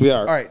 Yes, we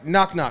are. Right? All right.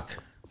 Knock knock.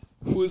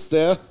 Who is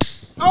there?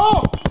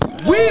 Oh,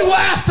 we will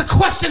ask the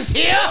questions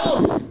here.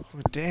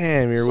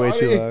 Damn, you're way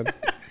too Sorry. loud.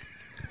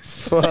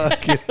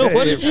 Fuck.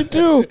 what did you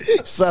do?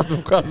 Slapped him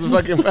across the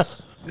fucking mouth.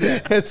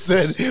 It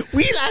said,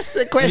 "We'll ask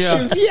the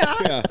questions here."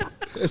 Yeah.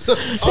 So,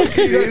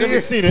 obviously, you guys never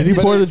seen it. Did you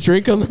but pour the it's-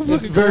 drink on the?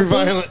 It's very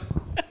violent.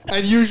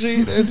 And usually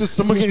it's just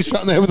someone getting shot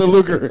in the head with a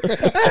Luger.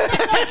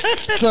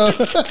 So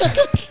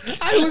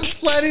I was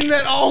planning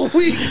that all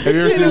week. Have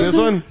you ever seen this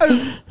one?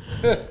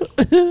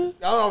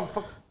 Oh,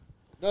 fuck.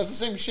 no, it's the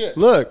same shit.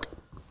 Look.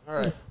 All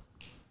right.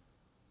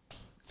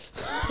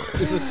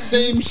 It's the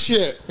same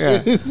shit.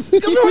 Yeah. It's-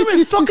 Come on,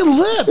 my fucking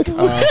lip.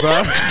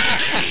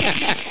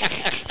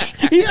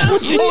 oh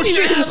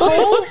shit!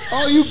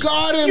 Oh, you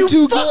got him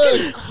too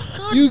good.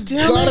 You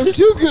got him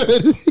too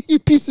good. You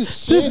piece of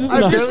shit. This is I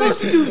not- barely,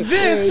 supposed to do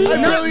this. I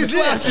barely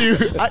slapped you.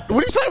 What are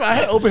you talking about? I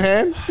had an open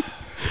hand.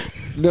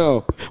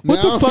 No.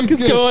 What Now the fuck he's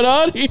is gonna- going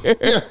on here?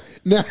 Yeah.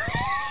 Now.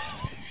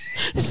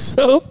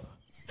 So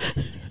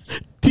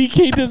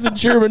DK does a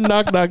German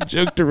knock knock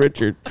joke to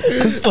Richard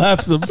and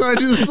slaps him. So I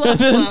do the slap And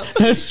then slap.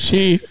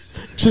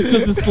 SG just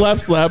does a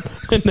slap,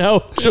 and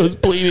now Joe's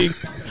bleeding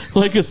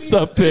like a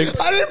stuffed pig.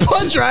 I didn't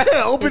punch her. I had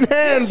an open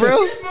hand, bro.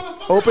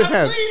 Open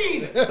hand.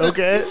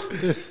 Okay.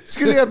 It's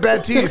because you got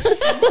bad teeth.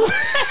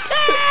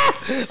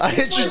 I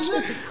hit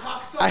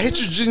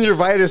your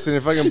gingivitis and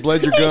it fucking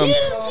bled your gums.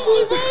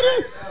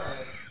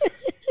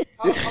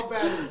 How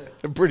bad is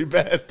it? Pretty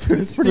bad.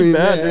 It's pretty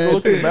bad. Dude.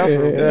 Look in the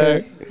bathroom.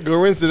 Yeah.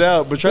 Go rinse it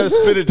out, but try to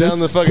spit it down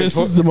the fucking This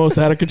is the most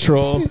out of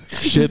control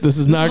shit. This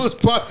is not.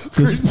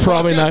 This is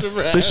probably not.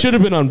 This should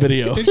have been on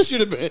video. It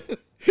should have been.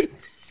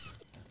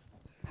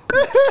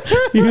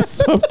 You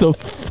sucked the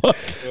fuck.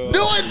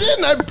 No, I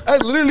didn't. I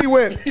literally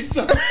went.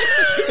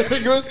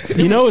 It goes,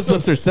 You know his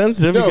lips are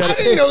sensitive. No, You I got,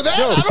 didn't know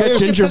that. he's got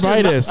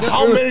gingivitis.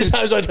 How many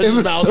times I touched it his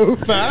was mouth? so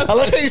fast. I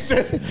like how you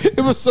said.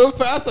 It was so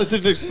fast. I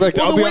didn't expect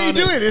it. Well, I'll the be way you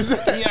do honest. it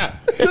is. Yeah,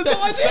 That's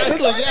all I did.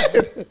 That's all I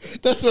did. yeah.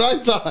 That's what I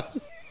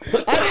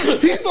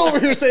thought. He's over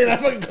here saying I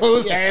fucking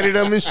close-handed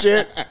him and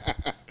shit.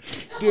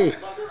 Dude.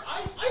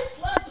 I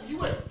slapped him. You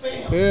went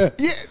bam. Yeah.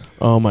 Yeah,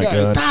 Oh my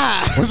Guys.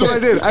 god. that's what I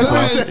did. I What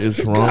literally Guys. said,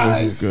 is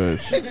wrong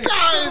with you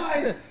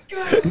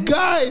guys?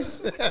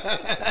 Guys.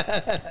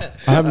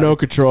 I have no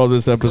control of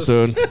this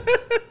episode.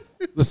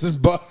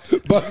 Listen,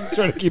 Buzz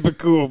trying to keep it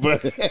cool,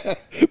 but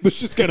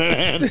she's gonna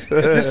end.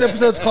 This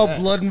episode's called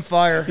Blood and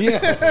Fire.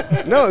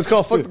 Yeah, no, it's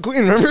called Fuck the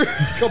Queen, remember?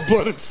 it's called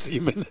Blood and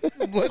Semen.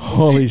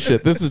 Holy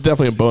shit. This is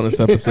definitely a bonus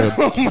episode.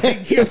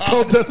 It's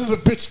called Death is a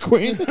Bitch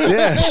Queen.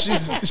 Yeah,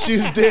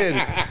 she's dead.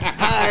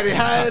 Hidey,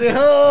 hidey,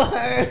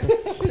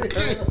 ho.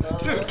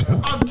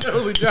 I'm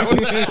totally down with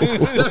that.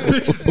 That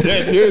bitch is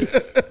dead, dude.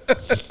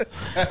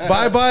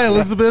 Bye,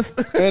 Elizabeth.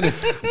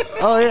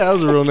 Oh yeah, that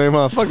was a real name,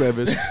 huh? Fuck that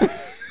bitch.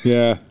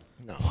 Yeah.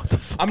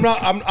 I'm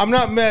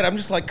not mad. I'm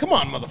just like, come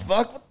on,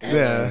 motherfucker. What the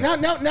hell?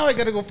 Yeah. Now I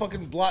gotta go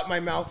fucking blot my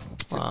mouth.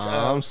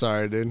 I'm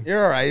sorry, dude.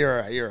 You're all right.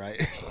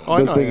 Oh, I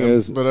The know thing I am,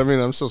 is- but I mean,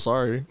 I'm so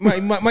sorry.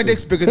 My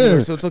dick's bigger than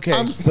yours, so it's okay.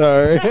 I'm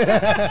sorry.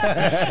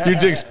 Your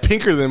dick's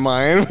pinker than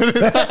mine.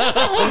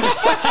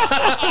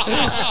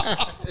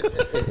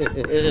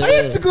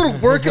 I have to go to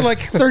work in like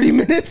 30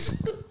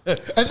 minutes. And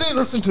then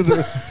listen to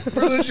this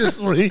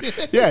religiously.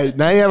 Yeah,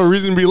 now you have a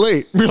reason to be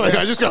late. You're like,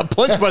 I just got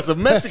punched by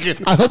some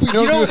Mexican. I hope you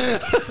don't do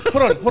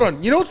Hold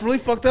on. You know what's really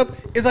fucked up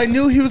is I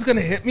knew he was gonna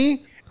hit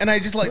me, and I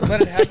just like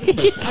let it happen.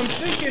 I'm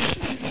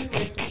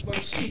thinking my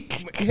cheek,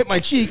 hit my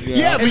cheek.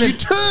 Yeah, but and you then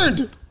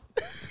turned.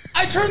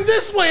 I turned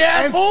this way,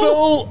 And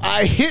asshole. so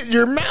I hit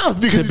your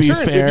mouth because To you be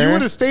turned. If fair- you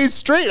would have stayed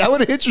straight, I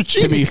would have hit your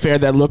cheek. To be fair,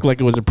 that looked like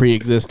it was a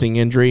pre-existing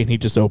injury, and he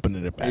just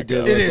opened it back up.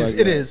 It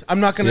is. I'm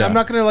not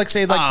gonna like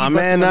say like. Aw, he busted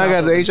man, my now I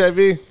got mouth the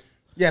open. HIV.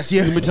 Yes,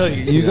 yeah. Let me tell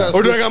You guys.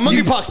 Or do I got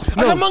monkeypox?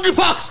 I got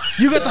monkeypox.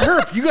 You got the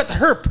herp. You got the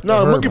herp.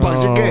 No,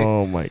 monkeypox, you're gay.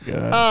 Oh my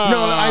god! No,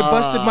 I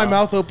busted my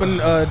mouth open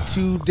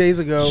 2 days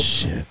ago.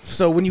 Shit.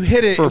 So when you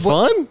hit it For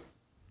fun?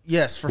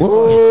 yes, for fun.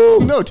 Whoa.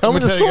 No, tell me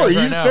the tell you story. guys You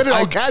right just now. said it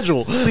all casual.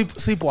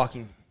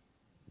 Sleepwalking.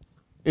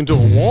 Into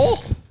a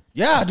wall?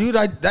 Yeah, dude,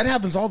 that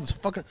happens all the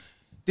fucking.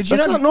 Did you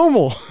That's not not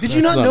normal. Did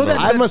you not know that?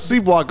 I'm a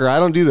sleepwalker. I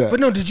don't do that. But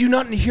no, did you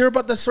not hear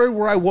about that story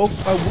where I woke?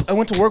 I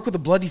went to work with a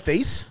bloody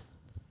face.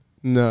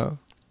 No.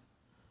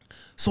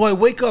 So I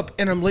wake up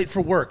and I'm late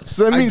for work.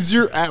 So that means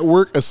you're at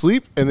work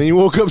asleep and then you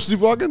woke up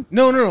sleepwalking?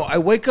 No. I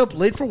wake up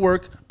late for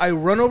work. I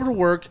run over to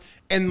work,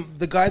 and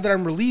the guy that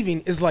I'm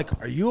relieving is like,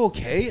 "Are you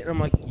okay?" And I'm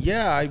like,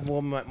 "Yeah, I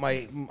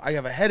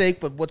have a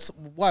headache, but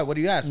why? What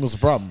do you ask?" What's the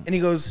problem? And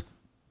he goes,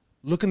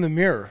 "Look in the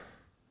mirror."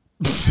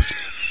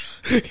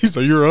 He's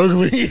like, you're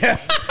ugly. Yeah,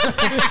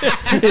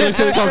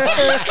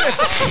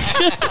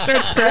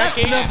 Starts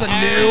cracking. nothing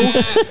new.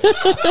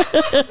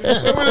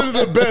 That is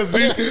the best,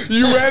 dude.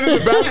 You ran to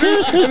the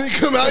bathroom and then you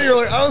come out, you're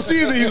like, I don't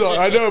see anything. He's like,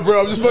 I know,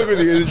 bro. I'm just fucking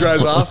with you. And he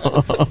drives off.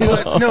 He's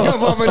like, "No,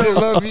 Mama didn't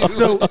love you."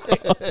 So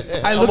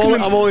I look in the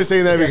I'm only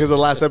saying that because the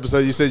last episode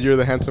you said you're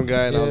the handsome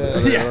guy. And I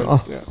was like,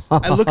 Yeah.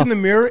 I look in the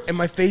mirror and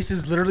my face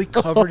is literally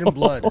covered in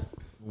blood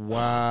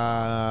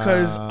Wow.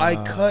 because I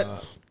cut.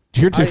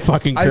 You're too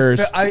fucking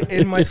cursed.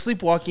 In my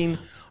sleepwalking,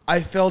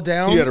 I fell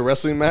down. You had a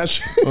wrestling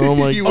match? Oh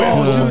my You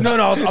God. went full- dude, no,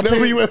 I'll No, tell but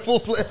you. you went full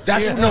fledged.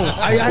 That's no.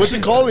 I actually What's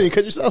it called when you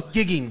cut yourself?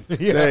 gigging.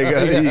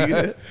 There you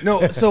go.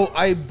 No, so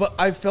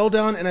I fell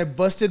down and I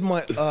busted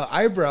my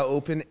eyebrow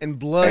open and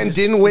blood. And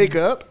didn't wake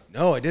up?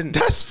 No, I didn't.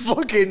 That's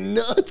fucking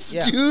nuts,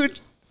 Yeah. dude.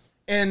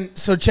 And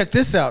so check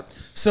this out.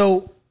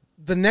 So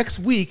the next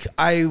week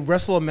I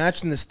wrestle a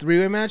match in this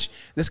 3-way match.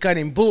 This guy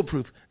named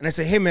Bulletproof, and I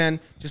say, "Hey man,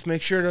 just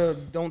make sure to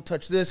don't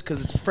touch this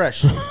because it's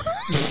fresh."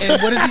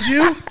 And what does he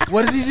do? Go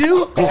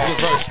for the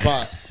fresh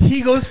spot.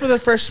 He goes for the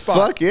fresh spot.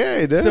 Fuck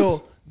yeah, he does.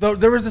 So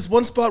there was this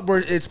one spot where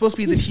it's supposed to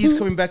be that he's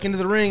coming back into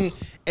the ring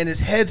and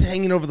his head's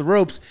hanging over the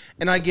ropes,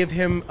 and I give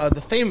him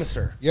the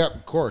Famouser. Yep,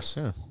 of course.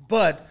 Yeah.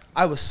 But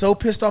I was so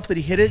pissed off that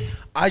he hit it,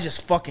 I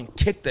just fucking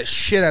kicked the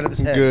shit out of his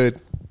head.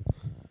 Good.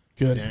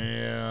 Good.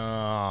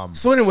 Damn.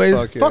 So, anyways,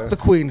 Fuck fuck yeah. the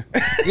queen.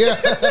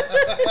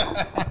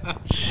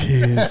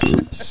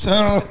 Jeez. So,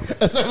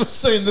 as I was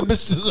saying, the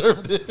bitch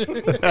deserved it.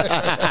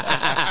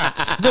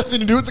 Nothing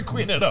to do with the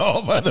queen at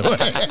all, by the way.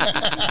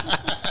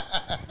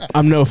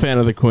 I'm no fan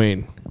of the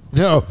Queen.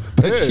 No,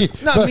 but she,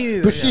 Not but, me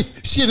either, but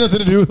she had nothing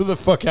to do with what the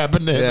fuck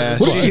happened to him. Yeah.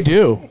 What did she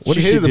do? What She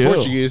did she hated the do?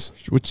 Portuguese.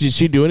 Did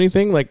she do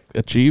anything? Like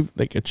achieve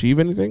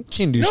anything?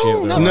 She didn't do No, shit.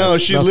 no. though. No,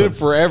 she Nothing. lived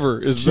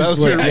forever. That was her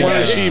like- one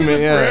Yeah, she achievement.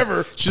 lived Yeah.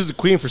 forever. She was the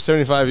queen for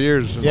 75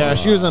 years. Yeah,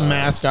 she was a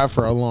mascot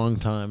for a long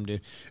time,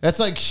 dude. That's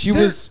like she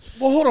was.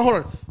 Well, hold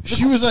on.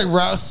 She was like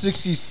Route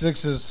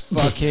 66's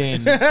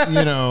fucking,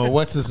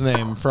 what's his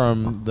name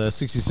from the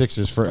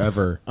 66ers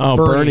forever. Oh,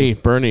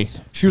 Bernie.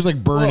 She was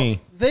like Bernie.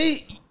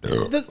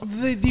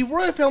 The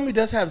royal family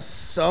does have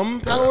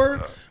some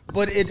power,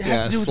 but it has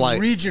Yeah, to do with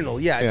slight. regional.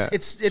 Yeah,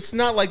 it's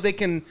not like they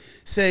can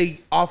say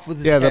off with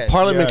his Yeah, the head.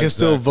 parliament Yeah, can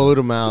still exactly. vote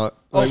him out,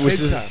 like, Oh, which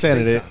big is the time,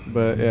 Senate. big It,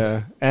 but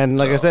yeah, and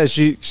like I said,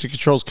 she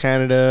controls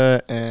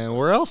Canada and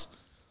where else?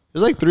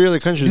 There's like 3 other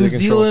countries. New they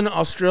control. Zealand,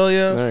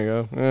 Australia. There you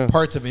go. Yeah.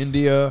 Parts of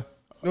India.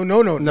 No.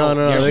 No,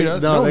 Yeah, she they,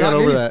 does. no, No, they not got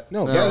over India. that.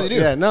 No. Yeah, they do.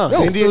 Yeah, no. No,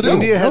 India, still do.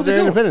 India No, has they their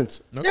don't.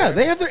 independence. Yeah,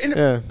 they have their.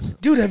 Yeah.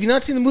 Dude, have you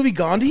not seen the movie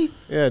Gandhi?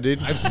 Yeah,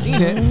 dude. I've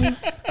seen it.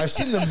 I've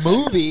seen the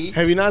movie.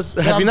 Have you not?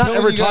 I'm Have you not telling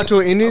ever you talked guys- to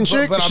an Indian but-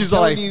 chick? but I'm She's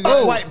telling like, you guys-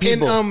 oh, white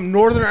people. in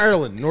Northern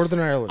Ireland.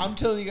 I'm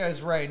telling you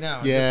guys right now,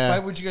 Yeah.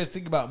 despite what you guys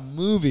think about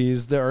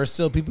movies, there are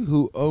still people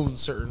who own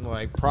certain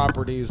like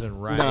properties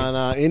and rights.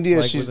 No, India.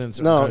 like, She's within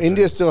certain no. countries.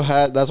 India still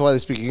has. That's why they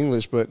speak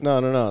English. But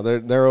no.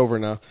 They're over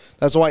now.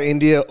 That's why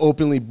India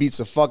openly beats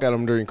the fuck out of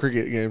them during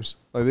cricket games.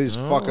 Like they just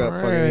fuck up. All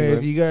Fucking right, England.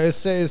 if you guys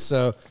say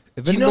so.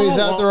 If you know anybody's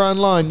how out there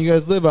online, you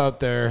guys live out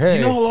there. Hey, Do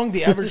you know how long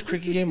the average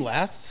cricket game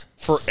lasts?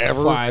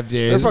 Forever. 5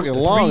 days. They're fucking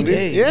long, dude.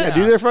 days. Yeah, Yeah.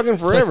 dude. They're fucking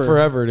It's like forever.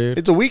 forever, dude.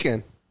 It's a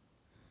weekend.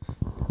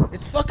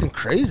 It's fucking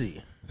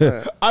crazy.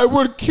 I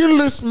would kill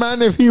this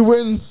man if he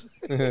wins.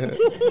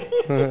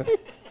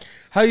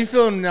 How you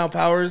feeling now,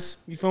 Powers?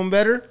 You feeling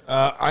better?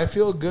 I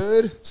feel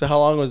good, So how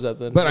long was that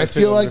then? but I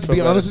feel like, to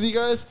be honest with you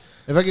guys,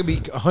 if I can be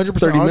 100%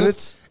 30 honest,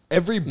 minutes?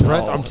 every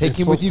breath I'm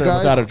taking with you guys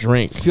without a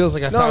drink. feels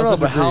like a No, thousand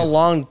but how degrees.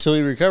 long till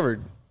he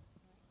recovered?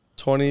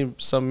 20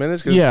 some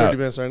minutes? Because Yeah, it's 30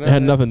 minutes right now. it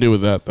had nothing to do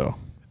with that though.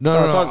 No,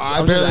 No, it's all- I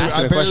I'm just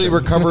asking barely a question.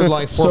 recovered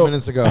like 4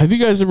 minutes ago. Have you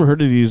guys ever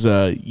heard of these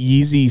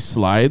Yeezy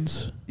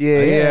slides?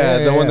 Yeah,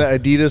 the one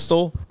that Adidas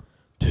stole.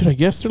 Dude, I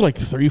guess they're like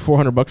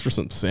 $300-400 for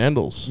some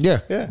sandals. Yeah.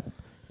 Yeah.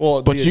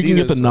 Well, But you can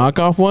get the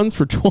knockoff ones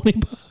for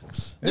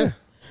 $20. Yeah.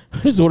 I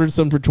just ordered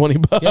some for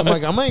 $20. Yeah, I'm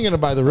like, I'm not gonna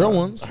buy the real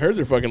ones. I heard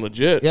they're fucking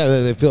legit. Yeah,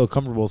 they feel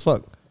comfortable as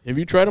fuck. Have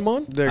you tried them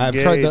on? They're I've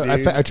gay, tried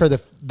dude. I tried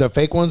the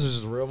fake ones, which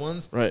is the real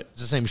ones. Right.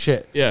 It's the same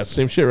shit. Yeah,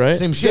 same shit, right?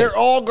 Same shit. They're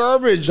all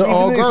garbage. They're Even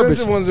all the garbage.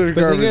 expensive ones are But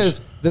the garbage. thing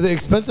is, the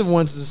expensive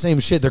ones is the same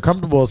shit. They're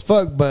comfortable as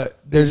fuck, but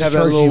they're just have that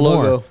charging little you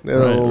more. logo. That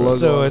little logo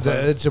So on it's, the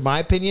front. it's, in my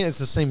opinion, it's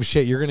the same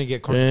shit. You're gonna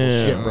get comfortable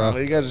Yeah. shit, bro.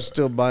 You guys are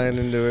still buying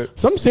into it.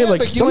 Some say like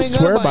but you some ain't gotta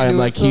swear buy by him new,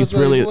 like so he's it's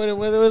really. What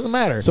does it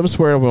matter? Some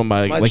swear of him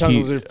by My like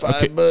chunkles he. are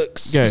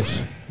 $5.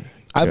 Guys,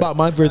 I bought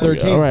mine for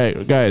 13. all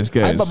right, guys.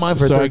 I bought mine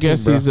for so 13, I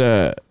guess bro. he's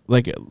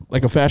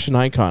like a fashion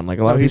icon. Like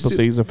a lot of he's people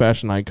say he's a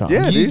fashion icon.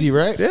 Yeah, Yeezy, dude.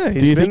 right? Yeah,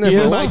 he's Do you been think he there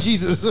for a is? My while.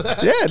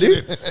 Jesus. Yeah,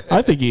 dude.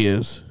 I think he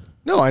is.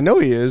 No, I know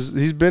he is.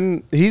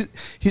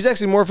 He's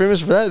actually more famous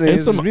for that than he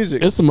It's is his some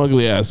music. It's some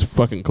ugly ass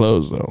fucking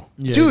clothes though.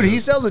 Yeah, Dude, yeah. he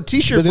sells a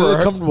T-shirt But they for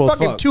look comfortable as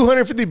fucking fuck.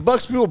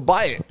 $250. People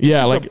buy it. It's Yeah,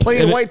 just like a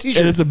plain and white and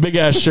T-shirt. it's a big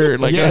ass shirt.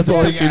 Like Yeah, that's it's a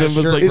all I big see them ass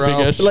as like shirt, big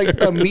bro. ass like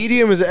shirts. a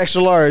medium is an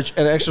extra large, and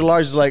an extra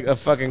large is like a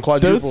fucking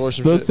quadruple or Those,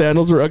 some those shit.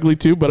 sandals were ugly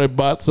too, but I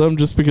bought some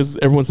just because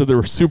everyone said they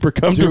were super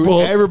Dude,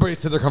 comfortable. everybody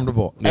says they're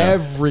comfortable. Yeah.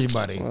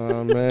 Everybody.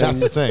 Oh, man. That's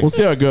the thing. We'll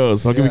see how it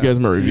goes. I'll give you guys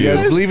my review. You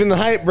guys believe in the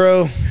hype,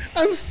 bro.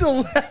 I'm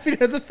still laughing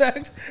at the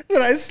fact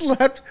that I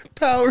slapped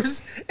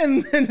Powers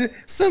and then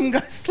some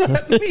guy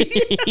slapped me.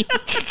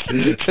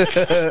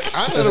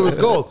 I thought it was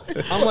gold.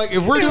 I'm like,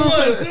 if we're doing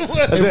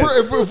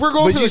if we're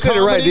going But for you the said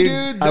it right, comedy,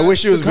 dude. I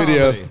wish it was the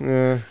video. comedy.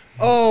 Yeah.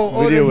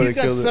 Oh, Video no, he's would've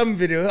got killed it. some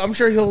video. I'm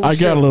sure he'll. I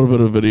got a little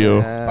bit of video.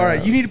 All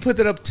right, you need to put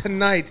that up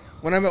tonight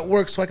when I'm at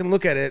work so I can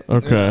look at it.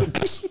 Okay.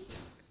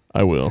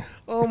 I will.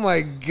 Oh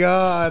my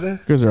god, You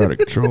guys are out of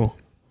control.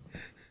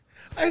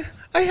 I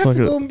have Look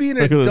to at- go and be an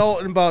look at this.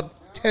 adult in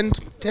about 10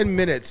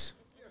 minutes.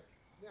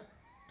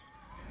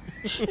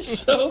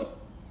 So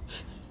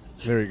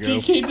There we go.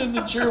 DK does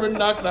a German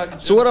knock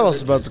knock. So what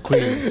else about the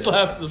Queen?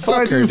 Slaps him.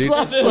 Fuck her, dude.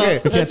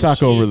 Okay. We can't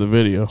talk over the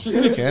video. Slap,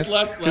 Just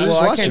slap. Well,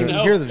 I watch can't it.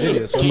 even hear the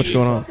video. So Too much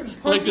going on.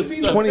 Like a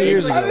 20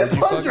 years ago, would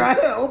you fuck her? I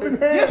don't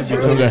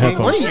got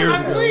headphones.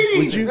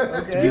 Would you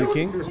be the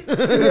king?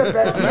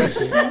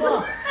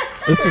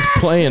 This is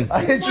playing.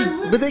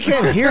 But they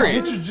can't hear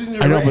it.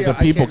 I know, but the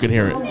people can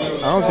hear it. I don't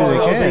think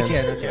Oh, they they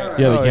can. can.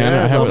 Okay. Yeah, they can.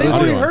 I have They've the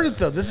already audio on. heard it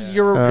though. This is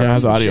your. Yeah, I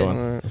have the audio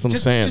on. That's what I'm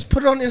saying. Just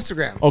put it on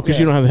Instagram. Oh, because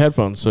you don't have the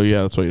headphones, so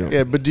yeah, that's why you don't.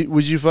 Yeah, but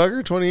would you fuck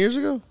her 20 years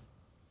ago?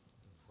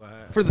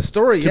 For the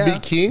story, To yeah. be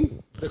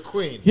king? The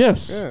Queen.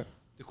 Yes. Yeah.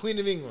 The Queen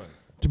of England.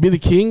 To be the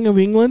king of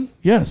England?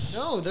 Yes.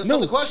 No, that's No,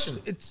 not the question.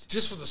 it's-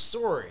 just for the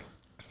story.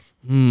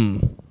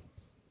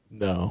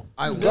 No.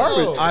 I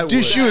Garbage.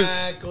 Dude, she was-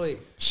 exactly.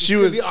 She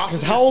was.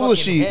 Because how old was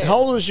she? How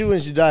old was she when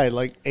she died?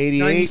 Like 88?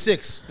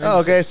 96.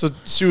 Oh, okay. So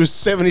she was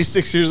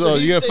 76 years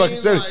old. You gonna fuck a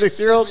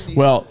 76-year-old?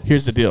 Well,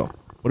 here's the deal.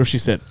 What if she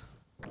said,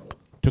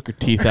 took her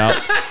teeth out,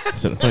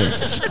 said,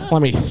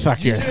 let me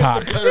suck your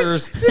cock.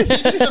 Predators.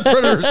 The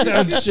Predator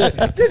sound shit.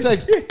 It's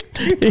like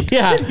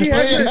Yeah.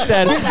 She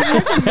said,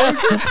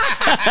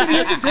 Did he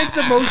have to take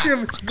the motion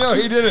of? no,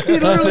 he didn't. He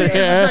literally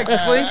Yeah. was like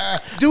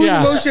clink, doing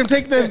Yeah. the motion of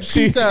take the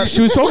teeth out.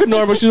 she was talking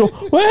normal. She was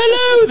like, well,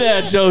 hello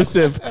there,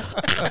 Joseph.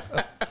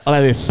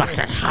 Let me suck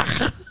her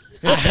cock.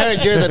 I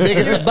heard you're the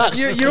biggest of bucks.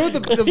 You know what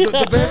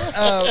the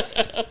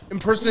best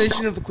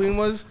impersonation of the Queen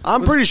was?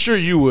 I'm pretty sure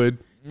you would.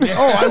 Oh,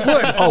 I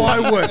would. Oh, I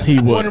would. He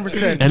would.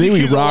 100%. And he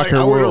would He's rock like, her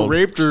I would have world.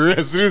 raped her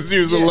as soon as she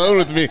was alone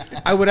with me.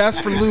 I would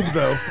ask for lube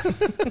though.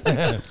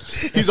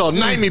 He's all,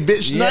 night me,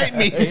 bitch, night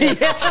me.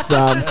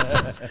 Sounds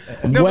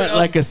wet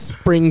like a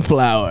spring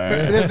flower.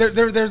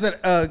 There's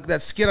that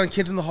skit on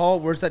Kids in the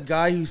Hall where it's that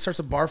guy who starts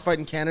a bar fight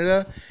in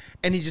Canada,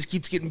 and he just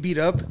keeps getting beat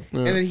up,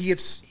 and then he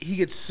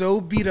gets so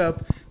beat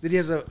up that he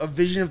has a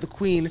vision of the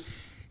Queen.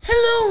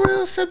 Hello,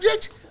 royal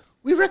subject.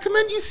 We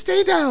recommend you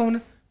stay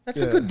down.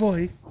 That's a good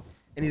boy.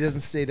 And he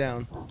doesn't stay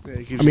down.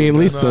 I mean, at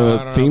least I the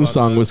don't know theme about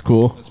song that. was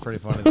cool. That's pretty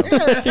funny.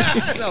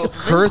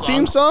 Her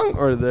theme song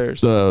or theirs?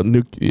 The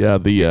new,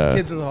 the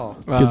Kids in the Hall.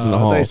 Kids in the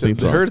Hall They said theme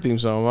song. her theme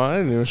song. Well, I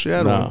didn't know she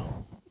had one.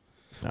 No.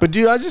 But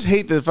dude, I just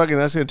hate that fucking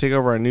that's gonna take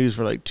over our news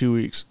for like 2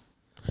 weeks.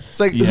 It's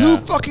like Yeah. who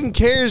fucking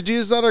cares,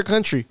 dude? It's not our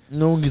country.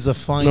 No one gives a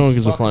flying. No one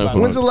gives a fuck flying about fuck.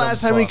 it. When's the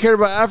last time we cared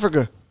about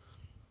Africa?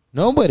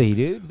 Nobody,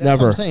 dude. That's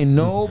Never. what I'm saying.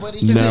 Nobody.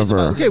 cares Never.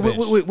 about Okay, this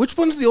bitch. wait, which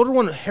one's the older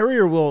one, Harry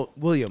or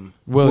William?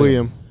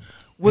 William.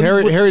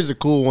 William. Harry's a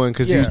cool one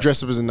because he Yeah. was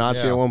dressed up as a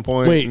Nazi Yeah. at one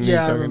point. Wait. and he Yeah,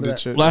 I fucking remember did that.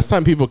 shit. Last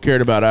time people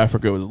cared about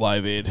Africa was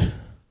Live Aid.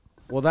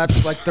 Well,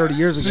 that's like 30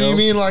 years So ago. you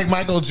mean like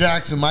Michael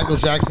Jackson? Michael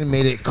Jackson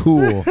made it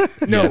cool.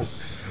 no?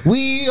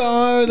 We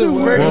are the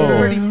world.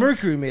 Freddie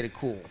Mercury made it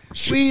cool.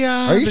 We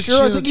Are you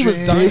sure? I think he was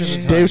dying. at the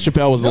time. Dave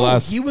Chappelle was the No,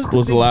 last he was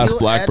was the the big last deal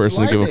black at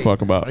person to give a Live Aid.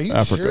 fuck about Are you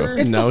Africa. sure?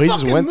 It's No, the he just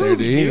fucking went there, dude.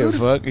 movie, He didn't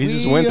give a fuck. He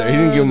just went there. He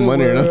didn't give him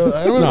money or nothing.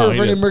 I don't No, remember he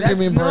Freddie didn't. Mercury That's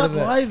being part not of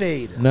that. Live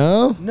Aid.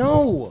 No,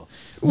 No,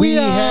 we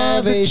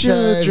have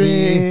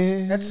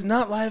HIV. that's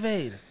not Live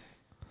Aid.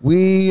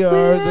 We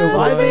are the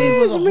Live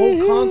Aid was a world.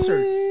 whole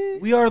concert.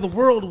 We Are the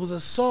World was a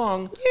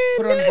song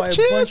put on by a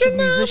bunch of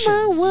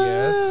musicians.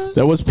 Yes,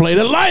 That was played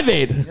at Live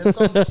Aid. that's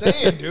what I'm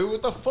saying, dude.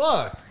 What the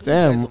fuck?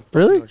 Damn,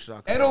 really?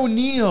 Ed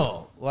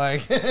O'Neill,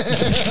 like,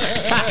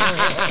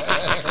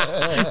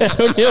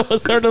 O'Neill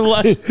was sort of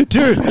like,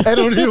 dude, Ed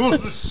O'Neill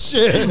was the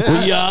shit.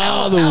 we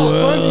are the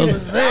Bundy world.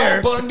 was there.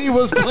 Al Bundy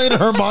was playing a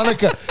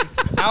harmonica.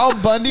 Al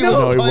Bundy was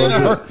No, he playing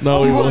wasn't.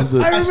 No, he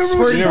wasn't. I remember swear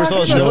what you you're never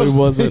talking saw about. No, he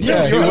wasn't.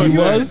 Yeah, he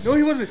was. No,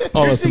 he wasn't.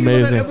 Oh, You're that's thinking about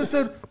amazing. that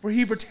episode where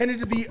he pretended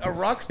to be a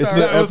rock star. It's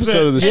an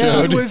episode of the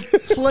Yeah. show. He was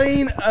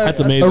playing a, That's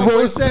amazing. Subway A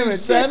roast beef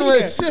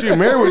sandwich. Yeah. Dude,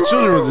 Married with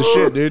Children was the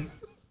shit, dude.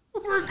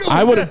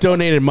 I would have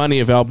donated money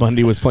if Al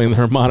Bundy was playing the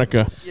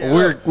harmonica.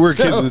 We're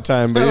kids at the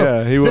time, but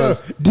yeah, he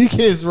was.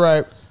 DK's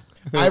right.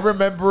 I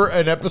remember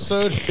an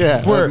episode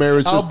Yeah, where Married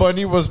with Al Children.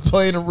 Bundy was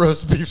playing a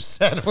roast beef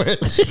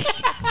sandwich.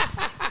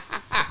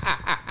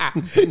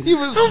 He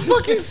was so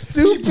fucking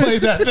stupid. He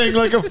played that thing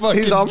like a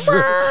fucking. He's all.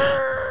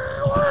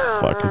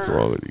 Fuck is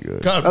wrong with you guys?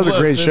 God That was a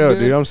bless great him, show,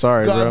 dude. I'm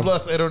sorry, God bro.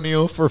 bless Ed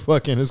O'Neill for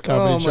fucking his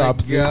comedy Oh my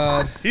chops. dude.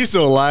 god! He's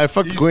still alive.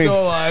 Fuck the He's queen.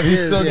 still alive. He's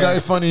He is, still yeah.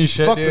 got funny as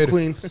shit, Fuck dude. the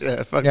Queen.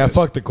 Yeah, fuck. Yeah, it.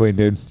 fuck the Queen,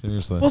 dude.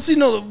 Seriously. Well, see,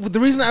 no, the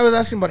reason I was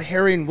asking about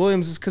Harry and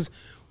Williams is because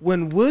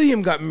when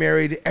William got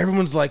married,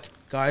 everyone's like,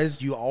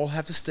 guys, you all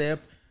have to stay up.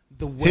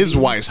 The wedding, His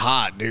wife's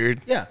hot,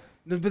 dude. Yeah.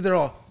 But they're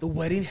all, the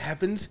wedding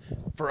happens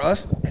for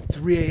us at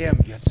 3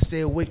 a.m. You have to stay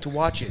awake to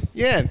watch it.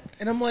 Yeah.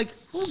 And I'm like,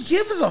 who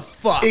gives a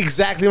fuck?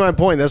 Exactly my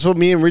point. That's what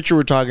me and Richard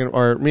were talking,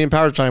 or me and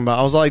Power were talking about.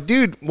 I was like,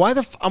 dude, why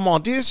the? I'm all,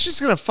 dude, it's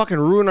just gonna fucking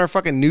ruin our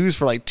fucking news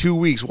for like 2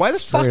 weeks. Why the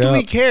fuck Straight do we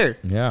up. care?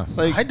 Yeah.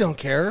 Like, I don't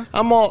care.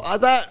 I'm all. I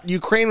thought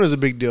Ukraine was a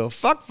big deal.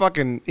 Fuck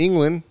fucking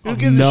England. Who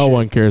gives No a shit?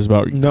 one cares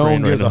about Ukraine No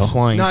one gives right a now.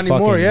 flying Not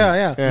anymore. fucking-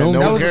 Yeah. Yeah, No, no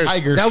that one was cares.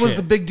 Tiger That was shit.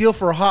 the big deal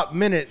for a hot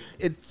minute.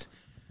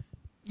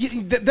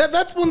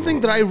 That's one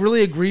thing that I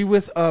really agree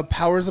with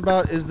Powers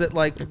about is that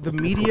like the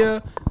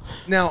media.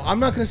 Now I'm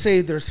not going to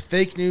say there's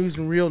fake news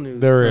and real news.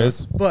 There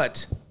is.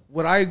 but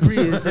what I agree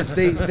is that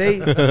they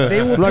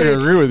will. I'm not gonna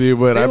agree with you,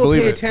 but they I will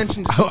believe pay it.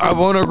 attention to I something.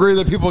 won't agree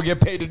that people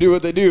get paid to do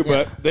what they do,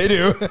 but they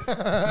do.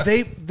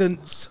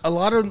 A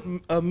lot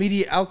of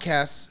media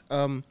outcasts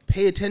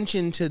pay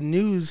attention to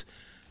news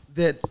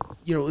that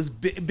is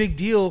big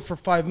deal for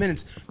 5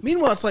 minutes.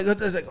 Meanwhile, it's like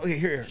okay,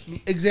 here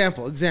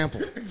example.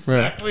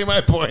 Exactly my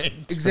point.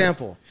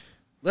 Example.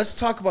 Let's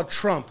talk about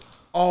Trump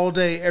all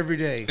day, every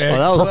day. Oh,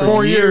 that was For for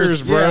 4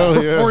 years, bro. Yeah.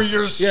 For Yeah. 4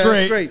 years Yeah, straight.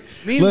 that's great.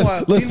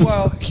 Meanwhile, Let's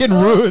fucking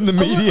ruin the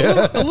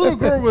media. A little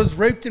girl was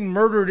raped and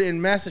murdered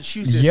in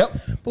Massachusetts. Yep.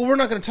 But we're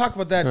not going to talk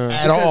about that At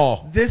because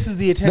all. This is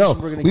the attention No,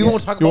 we're going to we get.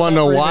 won't talk You about wanna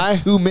that know for why?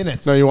 even 2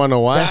 minutes. No, you want to know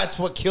why? That's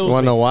what kills You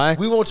wanna me. know why?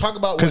 We won't talk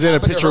about 'Cause what they had a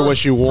happened to picture of her what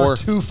she wore.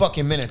 for 2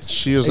 fucking minutes.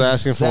 She was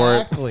asking for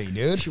it. Exactly,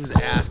 dude. She was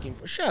asking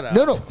for. Shut up.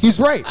 No, he's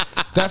right.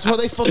 That's how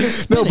they fucking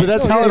spin No, but it.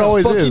 that's how it It's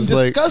always fucking is.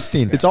 Like,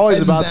 disgusting. it's always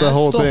And about the that's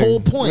whole the thing. whole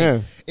point Yeah.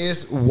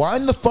 is why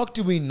in the fuck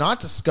do we not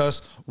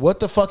discuss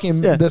what the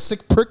fucking Yeah. the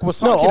sick prick was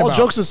No, talking all about?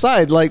 jokes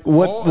aside, like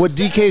what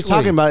DK is exactly.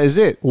 talking about is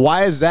it?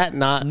 Why is that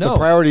not No. the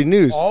priority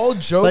news? All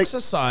jokes Like,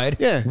 aside,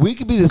 yeah. we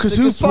could be the 'Cause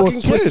who sickest, most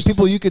fucking twisted cares?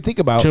 people you could think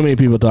about. Too many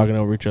people talking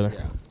over each other.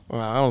 Well,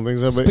 I don't think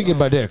so. But, Speaking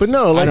by dicks. but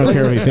no, I like, don't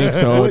care what you think.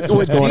 So What- what's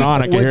what going D-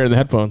 on? I can what- hear it in the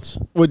headphones.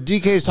 what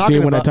DK is talking See,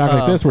 when about. I talk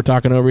like this, we're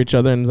talking over each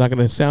other, and it's not going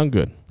to sound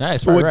good.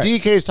 Nice, But right, what right.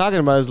 DK is talking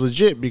about is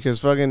legit because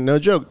fucking no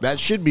joke. That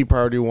should be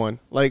priority one.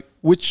 Like,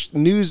 which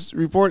news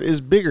report is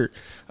bigger?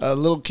 A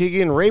little kid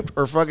getting raped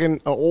or fucking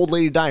an old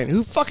lady dying?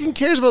 Who fucking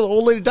cares about the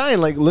old lady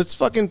dying? Like, let's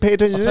fucking pay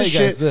attention I'll to tell this you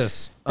guys shit.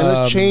 this. And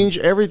let's change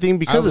everything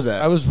because of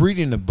that. I was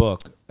reading a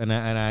book, and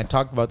I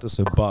talked about this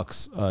with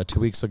Bucks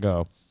 2 weeks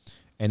ago,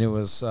 and it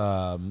was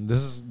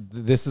it's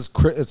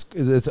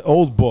an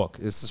old book.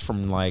 This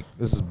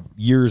is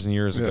years and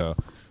years ago.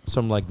 It's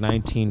from like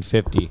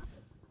 1950.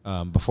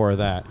 Before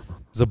that,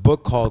 it's a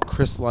book called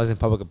Crystallizing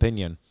Public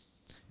Opinion,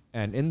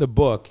 and in the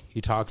book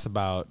he talks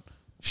about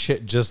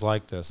shit just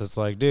like this. It's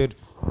like, dude,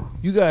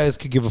 you guys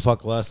could give a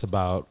fuck less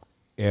about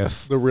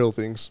if the real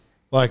things.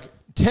 like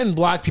 10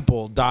 black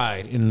people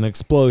died in an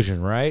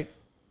explosion, right?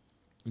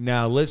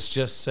 Now let's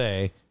just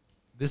say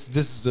this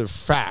is a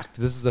fact.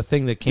 This is a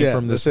thing that came Yeah,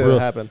 from this let's say that real,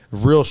 happened.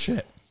 real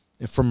shit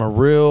from a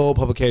real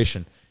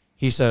publication.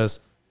 He says,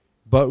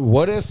 but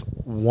what if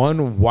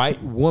one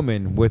white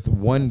woman with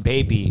one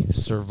baby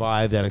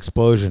survived that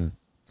explosion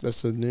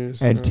That's the news.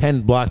 and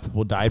 10 black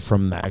people died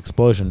from that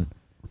explosion?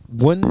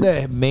 Wouldn't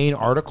the main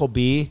article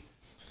be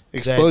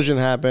Explosion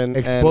happened.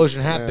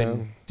 explosion and,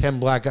 happened, 10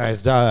 black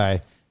guys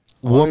die,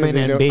 don't woman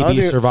even and think they- I don't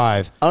baby think-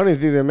 survive? I don't even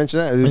think they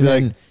mentioned that. It'd And be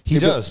then like, he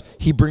it'd be- does.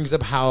 He brings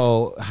up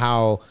how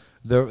how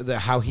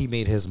he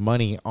made his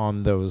money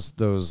on those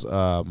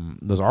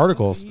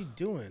articles. What are you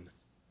doing?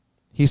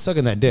 He's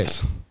sucking that dick.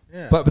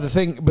 Yeah. But the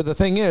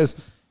thing is,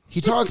 he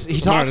talks No,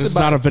 this about is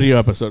not a video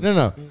episode.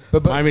 no.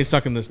 But I mean,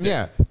 sucking this dick.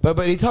 yeah, but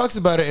he talks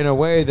about it in a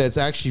way that's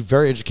actually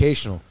very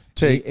educational.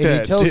 Take and he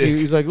that tells dick. you,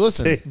 he's like,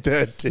 listen, Take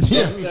that dick.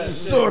 yeah,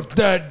 suck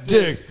that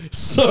dick,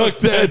 suck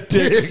that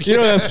dick. You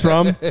know what that's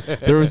from?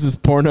 There was this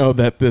porno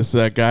that this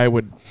guy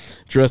would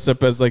dress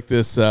up as like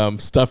this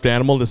stuffed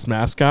animal, this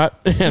mascot,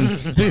 and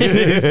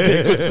his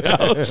dick was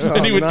out,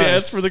 and he would nice.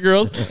 dance for the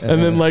girls,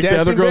 and then like the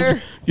other Dancing girls,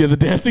 bear? yeah, the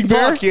dancing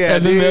bear, Fuck yeah,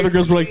 and then the dude. other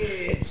girls were like,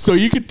 so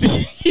you could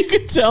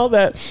tell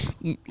that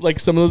like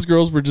some of those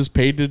girls were just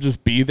paid to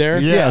just be there,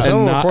 Yeah, and some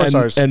were not porn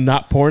stars. and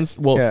not porn.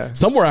 Well, Yeah.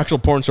 some were actual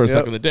porn stars Yep.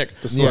 sucking the dick.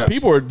 The sluts.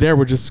 People were there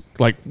were just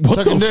like, what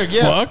Sucking the dick,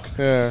 yeah. fuck?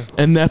 Yeah.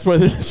 And that's why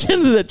the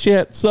end of that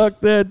chant, suck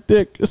that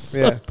dick. Yeah.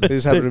 Suck They that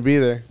just happen dick. to be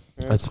there.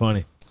 That's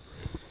funny.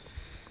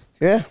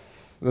 Yeah.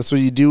 That's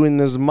what you do when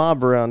there's a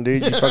mob around,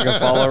 dude. You fucking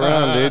follow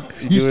around, dude.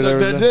 You do suck whatever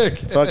that the- dick.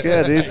 Fuck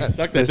yeah, dude.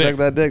 Suck that They dick. suck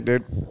that dick,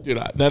 dude. Dude,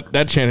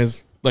 that chant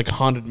has like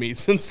haunted me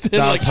since then.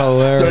 That's like,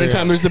 hilarious. So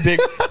anytime there's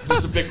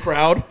a big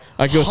crowd,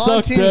 I go suck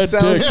Haunting that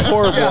sounds dick.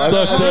 horrible.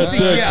 Suck that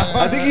dick.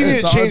 I think you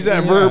need to change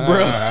that verb,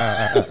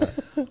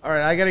 bro. All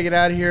right, I gotta get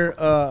out of here.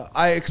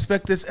 I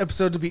expect this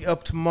episode to be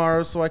up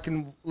tomorrow so I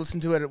can listen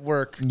to it at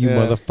work. You Yeah.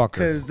 motherfucker.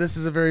 Because this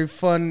is a very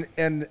fun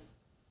and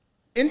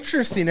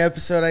interesting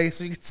episode, I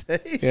guess we could say.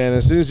 Yeah, and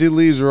as soon as he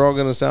leaves, we're all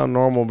gonna sound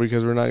normal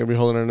because we're not gonna be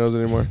holding our nose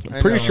anymore.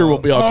 Pretty sure we'll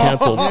be all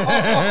canceled.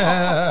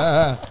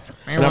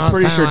 And I'm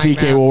pretty sure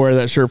DK will wear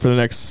that shirt for the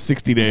next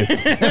 60 days.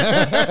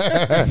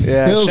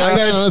 Yeah. He'll Shout,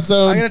 stand on its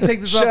own. I'm gonna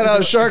take this off. shout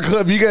out Shark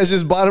Club. You guys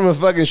just bought him a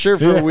fucking shirt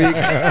for a week.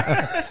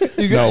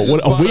 You No, guys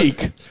what just a bought it.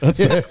 week. That's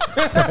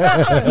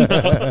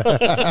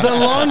The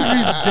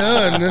laundry's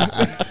done.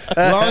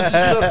 Launches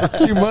up for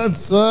 2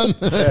 months, son.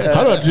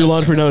 How do I do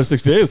launch for another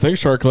 6 days? Thanks,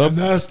 Shark Club.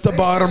 That's the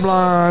bottom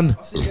line.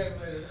 See you guys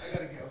later. I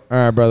gotta go.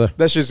 All right, brother.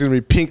 That shit's gonna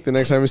be pink the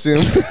next time we see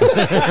him.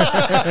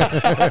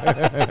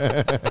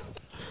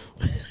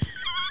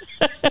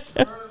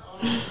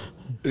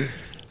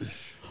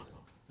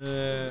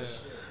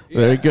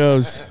 There he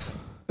goes.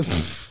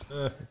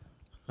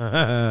 So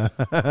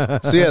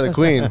yeah, the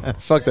queen.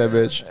 Fuck that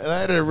bitch.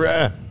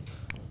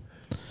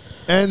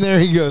 And there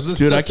he goes. Let's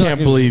Dude, stop I can't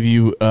talking. believe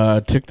you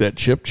took that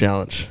chip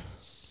challenge.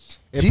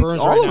 It He-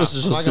 burns all right of now. us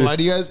are I'm not supposed gonna to- lie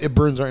to you guys. It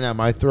burns right now.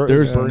 My throat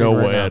There's is burning no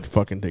right way now. I'd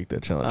fucking take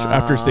that challenge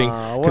after seeing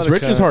what because a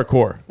Rich is cunt.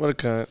 hardcore. What a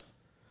cunt.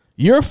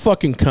 You're a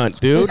fucking cunt,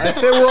 dude. I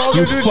said we're all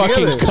You gonna do it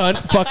fucking together.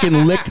 cunt,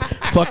 fucking lick,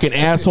 fucking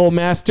asshole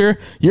master.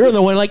 You're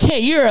the one like, hey,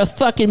 you're a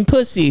fucking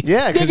pussy.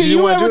 Yeah, 'cause Nigga, you you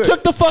didn't wanna never do it.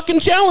 took the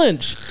fucking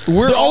challenge.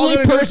 We're the all only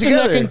gonna do it person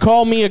that together. can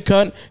call me a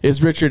cunt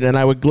is Richard, and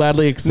I would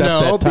gladly accept No,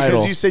 that title.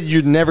 because you said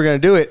you're never gonna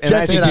do it, and I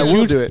Jesse, said I did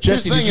will you do it. Jesse,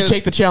 Here's the did you thing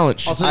take the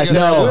challenge? I'll tell I you said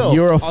guys I right will. now.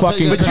 You're a I'll tell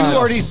fucking guys But you right cunt. now.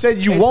 already said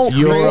you It's- won't.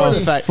 You're for a the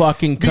fact.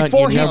 fucking cunt.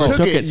 Before You he never took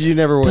took it, it. you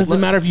never would. Doesn't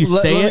matter if you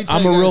let say me it. tell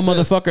I'm you a real guys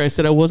this. motherfucker. I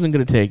said I wasn't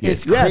going to take it.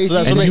 It's Yeah, so crazy. that's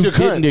what and makes you you a cunt.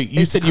 didn't do it.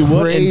 You It's said you would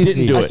and didn't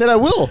crazy. do I it. said I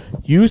will.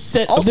 You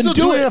said, I'll then still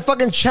do do it in a it.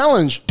 fucking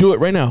challenge. Do it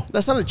right now.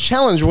 That's not a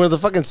challenge with a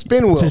fucking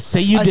spin wheel. To say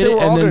you I did said it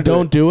we're all and then gonna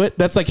don't do it,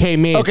 that's like, hey,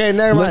 man. Okay,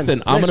 never mind.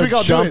 Listen, I'm Next going week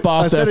I'll to do jump it.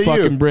 off Instead that of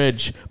you. fucking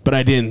bridge, but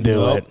I didn't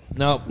do it.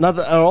 Nope. Not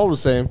at all the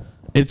same.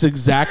 It's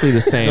exactly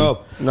the same.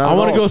 Nope. Not I at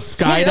want to all. go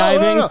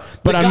skydiving, No.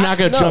 but The I'm guy- not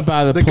going to no. jump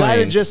out of the The plane. guy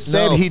that just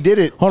said No. he did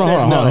it. Hold on, said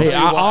hold on, no. hold on. Hey,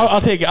 I'll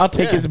tell you why. I'll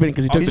take his opinion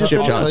because he took the just chip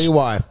said challenge. I'll tell you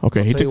why. Okay,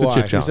 he I'll tell took you the why.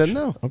 chip He challenge. said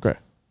no. Okay.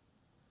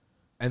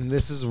 And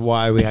this is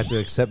why we have to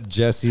accept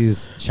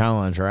Jesse's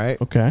challenge, right?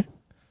 Okay.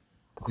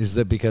 Is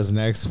it because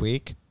next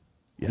week?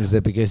 Yeah. Is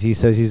it because he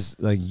says he's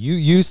like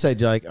you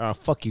said you're like, oh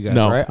fuck you guys,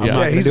 No, right? I'm yeah. not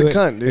Yeah, gonna he's do a it.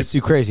 cunt, dude. It's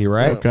too crazy,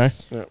 right? Okay.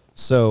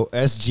 So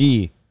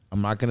SG,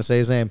 I'm not gonna say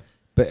his name,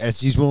 but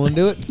SG's willing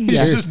to do it. You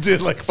just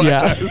did like 5 Yeah.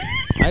 times.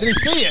 I didn't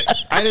say it.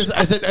 I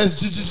said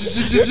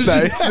SG.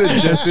 Nah, he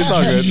said just it's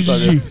all good. It's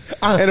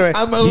all good. Anyway,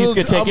 I'm a He's little.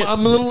 gonna take it?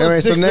 I'm a little. anyway,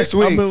 less so dick next sick.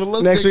 week, I'm a little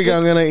less next dick week sick.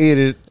 I'm gonna eat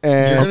it,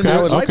 and You're gonna I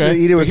do would it? like to Okay.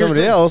 eat it with But here's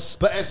somebody the- else.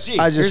 But SG,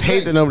 I just here's the hate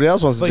thing. that nobody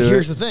else wants to But do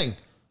here's it the thing.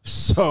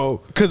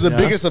 So because the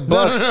biggest of no,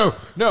 bucks.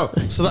 no.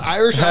 So the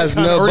Irish Has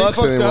icon no already bucks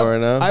fucked anymore up.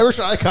 right now. Irish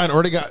icon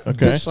already got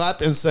Okay. bitch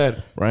slapped and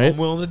said, Right. "I'm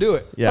willing to do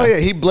it." Yeah. Oh yeah,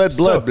 he bled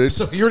blood, so, dude.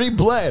 So he already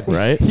bled.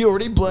 Right. He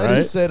already bled and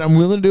Right. said, "I'm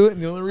willing to do it."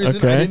 And the only reason I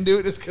Okay. didn't do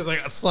it is because I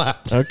got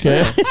slapped.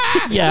 Okay.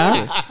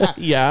 Yeah.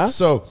 Yeah.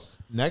 So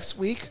next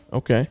week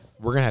Okay.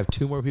 we're gonna have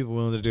 2 more people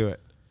willing to do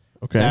it.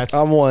 Okay. That's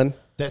I'm one.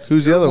 that's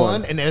Who's the you're other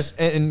one?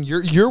 And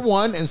you're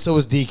one, and so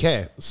is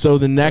DK. So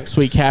the next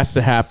week has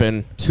to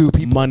happen 2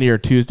 people. Monday or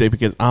Tuesday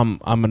because I'm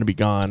going to be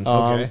gone.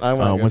 Okay. I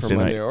want to go Wednesday for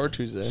Monday night. or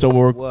Tuesday. So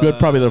we're good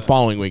probably the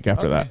following week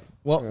after that.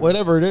 Well,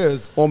 whatever it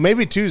is. well,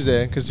 maybe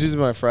Tuesday because Tuesday's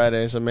my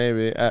Friday, so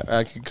maybe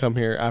I could come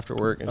here after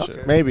work and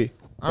shit. Maybe,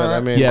 but I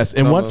mean, Yes,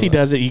 and no, once no, he no.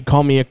 does it, he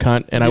call me a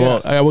cunt, and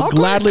Yes. I will I'll call you a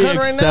gladly cunt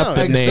right accept now.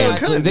 the name. Exactly.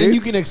 Exactly. Then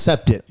you can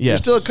accept it.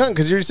 Yes. You're still a cunt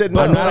because you already said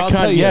no. I'm not But a I'll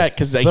tell cunt you- yet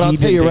because but he I'll didn't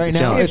tell you take right the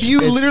now, challenge. If you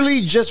It's-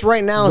 literally just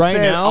right now Right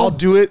said now, I'll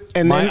do it,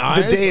 and my then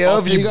eyes- the day I'll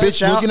of tell you you guys,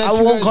 bitch out, looking at I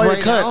you won't guys call you a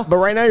right cunt. now, But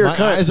right now you're a my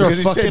cunt. eyes are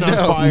because you said fucking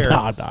on no. fire.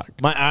 Nah, dog.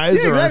 My eyes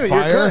Yeah, are exactly, on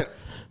you're a fire. cunt.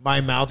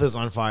 My mouth is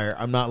on fire.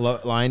 I'm not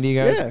lying to you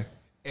guys. Yeah.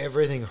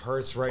 Everything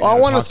hurts right Oh, now. I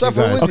wanna talk to you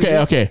suffer guys. with you. Okay,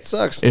 okay.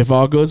 Sucks. If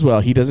all goes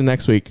well, he does it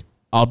next week.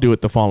 I'll do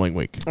it the following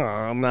week.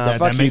 Nah, That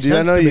fuck you, makes dude. I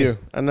sense know to me. you.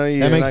 I know you.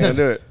 That You're makes not gonna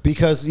sense. do it.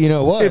 Because you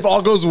know what? If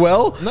all goes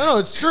well, no,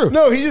 it's true.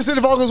 no, he just said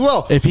if all goes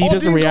well. If he All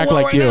doesn't didn't go react well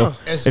like right you, now.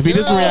 if he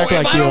doesn't react if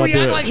like I you, don't I'll do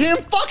react it. like him,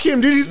 fuck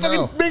him, dude. He's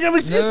fucking making up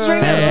excuses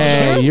right now.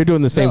 Hey, you're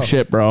doing the same No.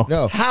 shit, bro.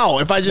 No. How?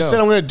 If I just No. said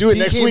I'm going to do it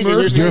next DK week, and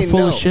you're Murphy- You're saying full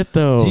no. of shit,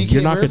 though. DK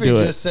You're not Murphy gonna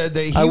do just it. said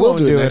that he I will won't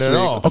do it do it next at week.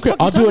 all. Okay,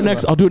 I'll do it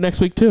next. I'll do it next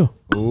week too.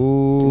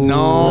 Ooh. No.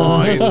 All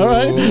right,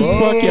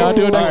 fuck yeah, I'll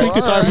do it next week.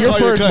 Sorry for You're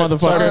calling you a first, cunt.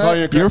 Sorry for calling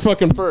you a motherfucker. cunt. You're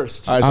fucking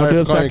first. All right, I'll sorry do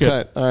for it calling you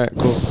second. cunt. All right,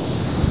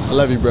 cool. I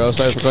love you, bro.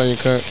 Sorry for calling you a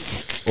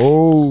cunt.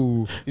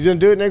 Oh. He's going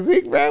to do it next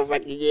week, bro?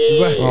 Fucking yeah.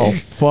 Oh You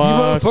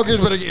fuck!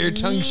 motherfuckers better get your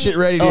tongue shit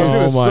ready, dude. Oh, he's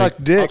going Oh, to my- suck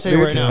dick, I'll tell you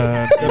dude. right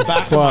now, the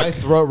back of my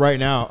throat right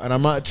now, and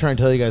I'm not trying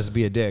to tell you guys to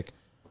be a dick,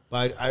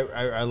 but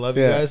I love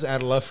you Yeah. guys. I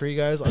had a love for you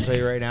guys. I'll tell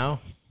you right now.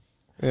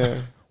 Yeah.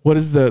 What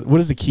is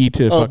the key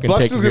to Oh, fucking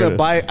Bucks taking is care going of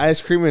to this? buy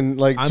ice cream and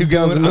like I'm 2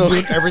 gallons of I'm milk.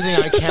 doing everything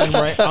I can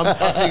right. I'll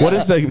tell you What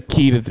is the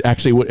key to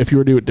actually? If you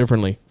were to do it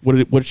differently,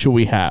 what should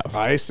we have?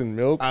 Ice and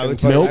milk. I and would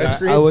tell. Milk? ice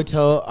cream. I would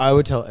tell.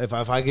 If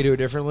I could do it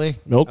differently,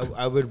 Milk?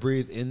 I would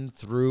breathe in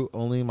through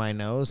only my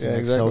nose and Yeah,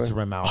 exhale exactly. through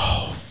my mouth.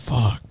 Oh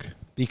fuck!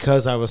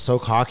 Because I was so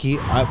cocky,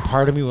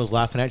 part of me was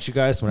laughing at you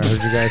guys when I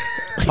heard you guys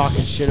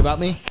talking shit about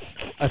me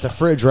at the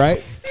fridge,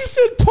 right? You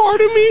said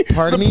part of me.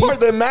 Part of the me? part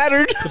that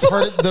mattered. The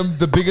part of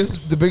the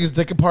biggest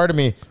dick part of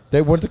me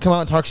that wanted to come out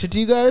and talk shit to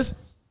you guys.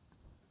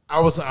 I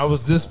was on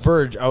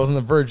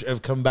the verge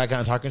of coming back out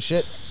and talking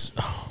shit.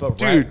 But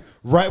Dude.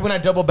 right when I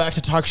doubled back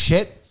to talk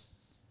shit,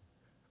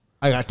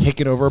 I got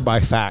taken over by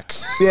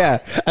facts. Yeah.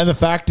 And the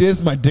fact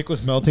is, my dick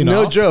was melting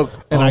No off. joke.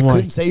 And Oh I my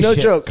couldn't say No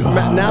shit. joke.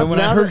 Now, And when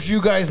now I heard that-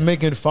 you guys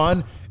making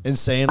fun and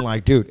saying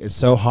like, dude, it's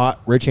so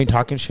hot, Rich ain't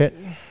talking shit,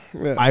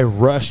 I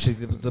rushed to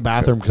the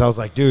bathroom because I was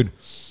like, dude,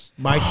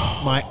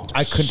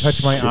 I couldn't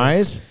touch my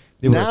eyes.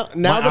 They were,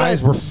 my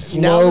eyes were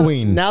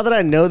flowing. Now that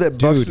I know that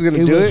Bucks Dude, is going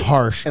to it do was it,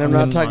 harsh. and I'm I'm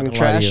not not talking gonna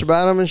lie to trash you.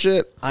 about him and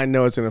shit, I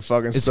know it's going to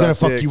fucking It's suck gonna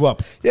fuck dick. you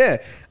up. Yeah.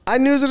 I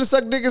knew it was going to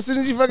suck dick as soon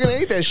as you fucking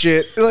ate that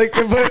shit. Like,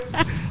 but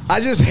I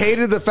just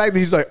hated the fact that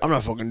he's like, I'm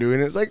not fucking doing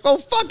it. It's like, oh,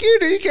 fuck you,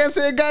 dude. You can't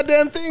say a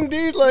goddamn thing,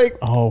 dude. Like,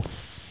 Oh,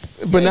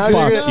 but now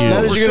fuck you're gonna, you.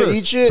 now that For you're sure. gonna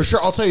eat shit. For sure,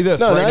 I'll tell you this.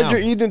 No, right now now. that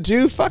you're eating it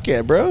too. Fuck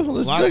yeah, bro.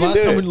 Let's fucking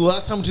do it.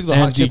 Last time we took the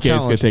hot and chip DK's gonna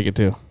challenge. take it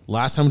too.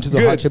 Last time we took the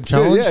Good, hot chip good,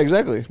 challenge. yeah,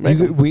 exactly. Make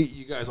You, 'em.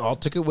 you guys all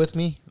took it with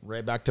me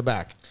right back to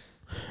back.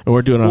 And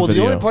we're doing it on Well, the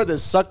video. only part that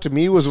sucked to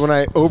me was when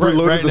I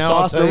overloaded right the now,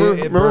 I'll sauce. tell you, Remember,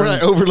 it remember when I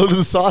burns. overloaded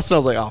the sauce and I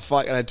was like, oh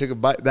fuck, and I took a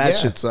bite. That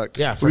shit sucked.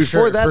 Yeah, But for before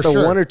sure. that, for the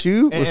sure. 1 or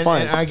 2 was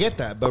fine. And I get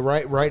that, but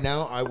right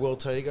now, I will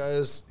tell you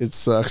guys, It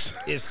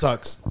sucks. it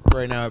sucks.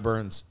 Right now, it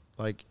burns.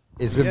 Like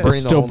it's been Yeah. burning.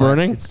 It's the still whole night.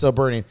 burning? It's still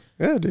burning.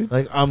 Yeah, dude.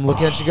 Like I'm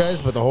looking at you guys,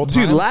 but the whole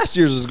time, Dude, last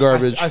year's was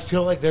garbage. I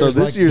feel like So there's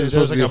this like, year's there's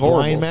supposed to like be a horrible.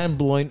 blind man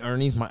blowing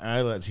underneath my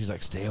eyelids. He's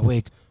like, "Stay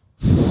awake,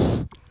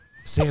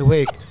 stay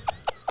awake."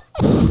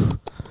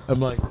 I'm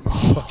like,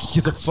 fuck,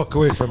 "Get the fuck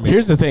away from me."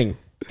 Here's the thing,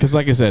 because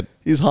like I said,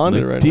 He's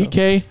haunted like right now.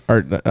 DK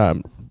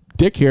or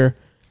Dick here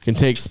can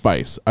take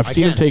spice. I've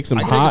seen him can. take some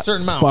I can take a hot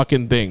certain amount.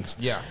 fucking things.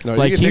 Yeah. No, you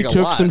like can he take a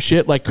took lot. some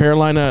shit like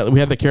Carolina. We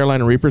had the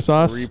Carolina Reaper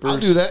sauce. I'll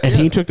do that. And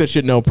yeah. he took that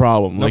shit no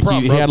problem. Like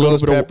problem, he bro. had a little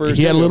Ghost bit of peppers,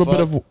 he had a didn't little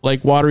give a bit of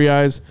like watery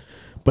eyes,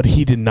 but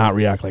he did not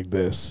react like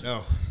this.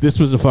 No. This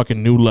was a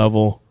fucking new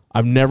level.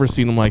 I've never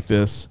seen him like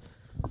this,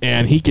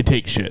 and he could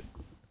take shit.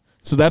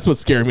 So that's what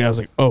scared me. I was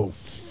like, oh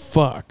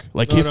fuck!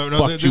 Like he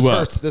fucked This you up.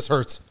 hurts. This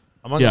hurts.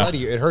 I'm not Yeah. gonna lie to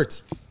you. It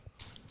hurts.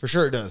 For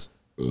sure, it does.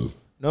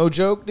 No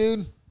joke,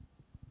 dude.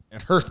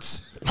 It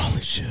hurts.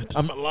 Holy shit!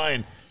 I'm not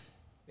lying.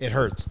 It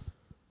hurts.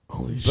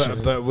 Holy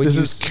shit! But when This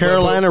you is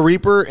Carolina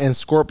Reaper and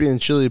Scorpion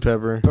Chili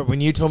Pepper. But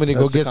when you told me to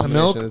That's go the get some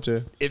milk, combination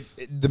of the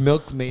two. the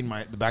milk made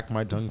the back of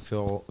my tongue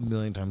feel a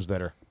million times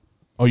better.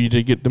 Oh, you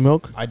did get the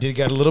milk? I did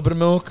get a little bit of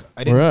milk.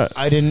 I didn't. Where at?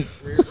 I didn't.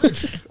 Your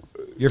fridge.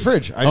 Your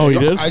fridge. I Oh,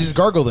 just you did? I just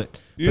gargled it.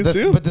 You but,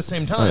 did too? but at the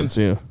same I time, didn't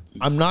see you.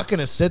 I'm not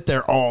gonna sit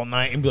there all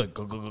night and be like,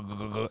 go, go, go, go,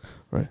 go, go.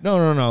 Right.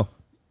 No,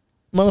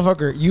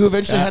 motherfucker. You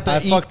eventually have to. I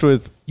eat. fucked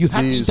with. You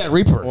have to eat these. that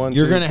Reaper. One,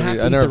 You're two, gonna three. have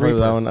to I eat never the heard of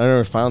that Reaper. one. I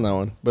never found that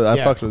one, but I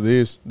Yeah. fucked with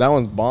these. That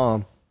one's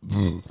bomb.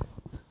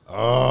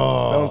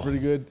 Oh, That one's pretty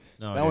good.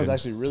 No, that one's dude.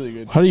 actually really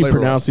good. How do you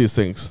Flavor-wise. pronounce these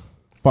things?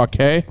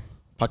 Paquet?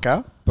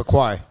 Pacao? but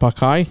why?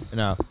 Pakai?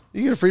 No,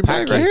 You get a free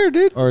bag Packy. right here,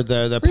 dude. Or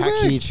the Free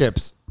Packy bag.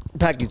 chips.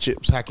 Packy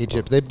chips. Packy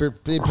chips. They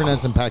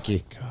pronounce them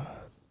Packy.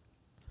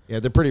 Yeah,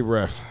 they're pretty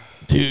rough.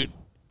 Dude,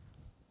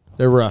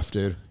 They're rough,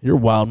 dude. you're a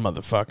wild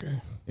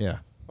motherfucker. Yeah.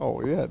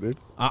 Oh yeah, dude.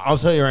 I'll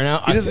tell you right now.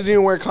 He doesn't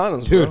even wear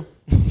condoms, dude.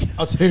 bro.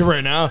 I'll tell you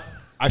right now.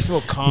 I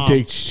feel calm.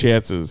 Take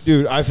chances.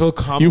 Dude, I feel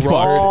calm. You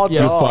Robert. fucked.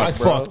 Yeah, You fucked, I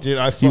bro. fucked, dude.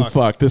 I fucked. You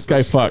fuck. This guy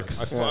I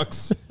fucks.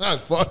 fucks. I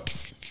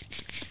fucks.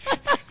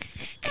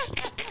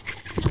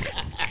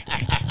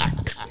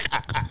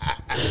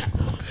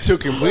 To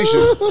completion.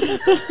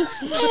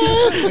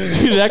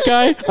 See that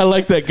guy? I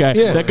like that guy.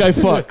 Yeah. That guy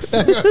fucks.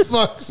 I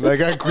fucks. That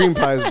guy cream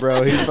pies,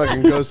 bro. He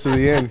fucking goes to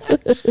the end.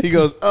 He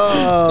goes,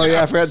 oh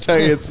yeah, I forgot to tell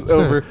you it's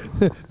over.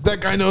 That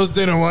guy knows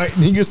Dana White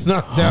and he gets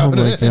knocked Oh out.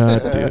 my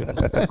god,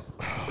 dude.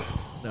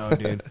 No,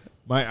 dude.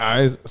 My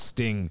eyes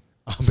sting.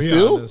 I'll be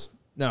Still? honest.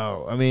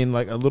 No, I mean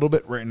like a little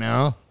bit right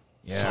now.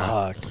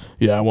 Fuck.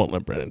 Yeah, I won't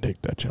let Brandon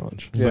take that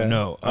challenge. Yeah.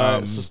 no, All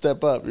right, so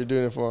step up. You're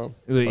doing it for him.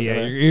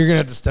 Yeah, you're gonna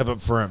have to step up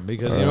for him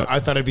because you know I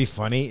thought it'd be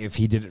funny if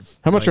he did it.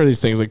 How much are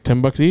these things? Like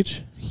 $10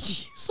 each?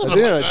 I think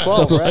they're like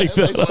 12, right? like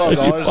that. It's like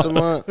 $12 a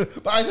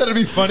month. But I thought it'd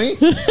be funny.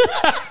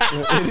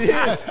 It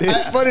is.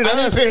 It's funny to I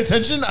didn't us. pay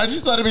attention. I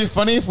just thought it'd be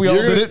funny if we all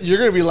did it. You're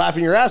gonna be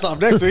laughing your ass off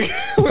next week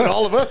when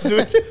all of us do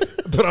it.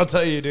 But I'll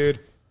tell you, dude.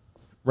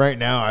 Right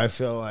now, I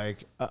feel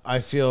like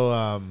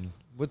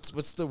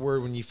what's the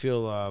word when you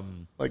feel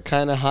Like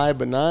kind of high,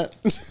 but not.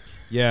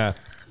 yeah.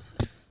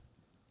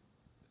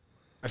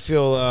 I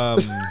feel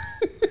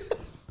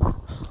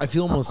I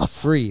feel almost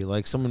free,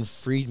 like someone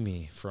freed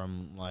me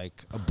from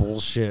like a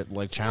bullshit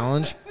like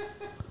challenge.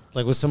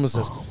 Like when someone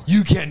says,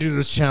 you can't do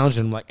this challenge,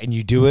 and like, and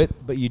you do it,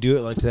 but you do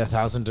it like to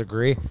 1,000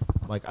 degree.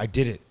 Like, I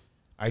did it.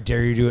 I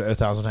dare you to do it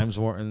 1,000 times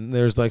more. And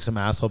there's like some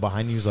asshole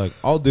behind you who's like,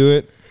 I'll do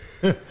it.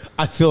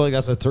 I feel like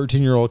that's a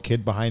 13-year-old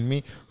kid behind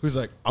me who's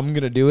like, I'm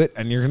going to do it,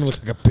 and you're going to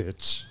look like a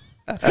bitch.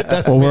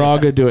 That's Well, me. we're all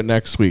going to do it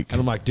next week. And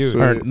I'm like, dude,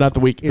 Or not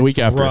the week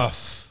after.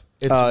 rough.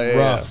 It's yeah,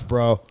 rough,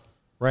 bro.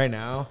 Right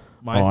now,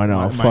 I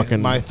know.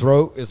 my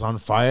throat is on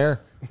fire.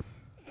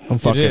 I'm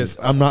fucking. It is.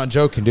 I'm not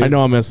joking, dude. I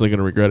know I'm instantly going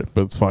to regret it,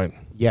 but it's fine.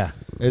 Yeah,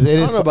 it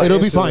is. know about It'll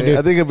be instantly. fine, dude.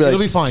 I think it'll be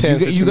like fine. 10,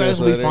 You 15 guys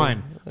will be minutes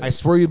fine. I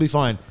swear you'll be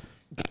fine.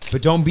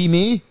 But don't be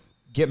me.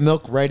 Get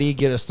milk ready.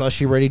 Get a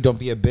slushie ready. Don't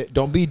be a bit.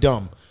 Don't be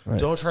dumb. Right.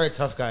 Don't try to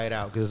tough guy it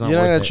out because it's not You're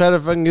not worth gonna it. try to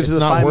fucking get It's to the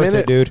not 5 worth minute,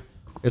 it, dude.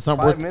 It's not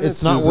 5 worth. minutes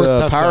It's not is, worth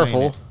tough powerful.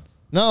 guying it.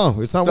 No,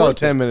 it's not No, worth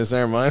 10 it. minutes.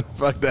 Never mind.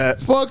 Fuck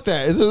that. Fuck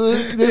that.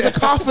 There's a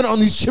coffin on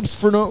these chips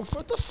for no.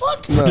 What the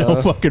fuck?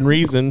 No fucking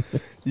reason.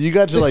 You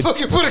got to They like.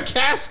 fucking put a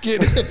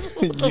casket.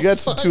 You got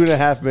to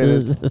 2.5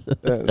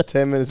 minutes.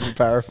 10 minutes is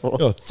powerful.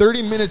 Yo,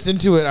 30 minutes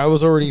into it, I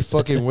was already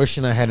fucking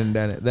wishing I hadn't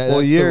done it. That's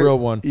the real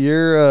one.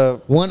 You're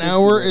 1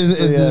 hour is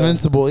yeah.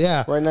 invincible.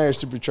 Yeah. right now. You're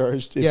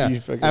supercharged. If Yeah.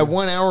 You fucking, At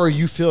 1 hour,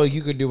 you feel like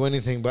you can do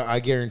anything, but I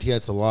guarantee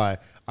that's a lie.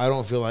 I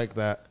don't feel like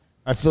that.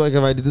 I feel like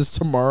if I did this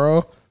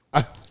tomorrow,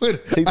 I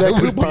would Take that I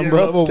would coupon, be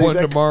bro. level Take 1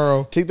 that-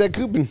 tomorrow. Take that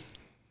coupon.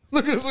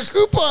 Look, there's a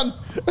coupon.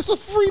 That's a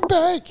free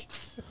bag.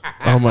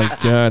 Oh my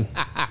god.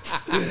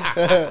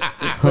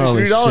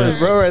 Holy $3, shit.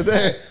 bro, right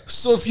there.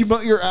 So if you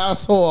melt your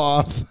asshole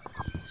off,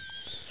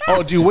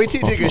 Oh, dude, wait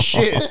till you take a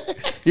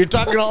shit. You're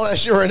talking all that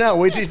shit right now.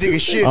 Wait till you take a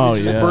shit. Oh, It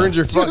just yeah. burns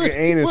your fucking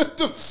anus. what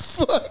the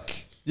fuck?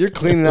 You're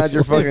cleaning out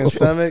your fucking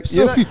stomach.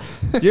 So You're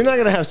if not, you're not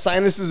gonna have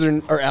sinuses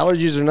or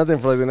allergies or nothing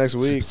for like the next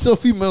week. So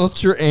if you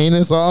melt your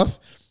anus off,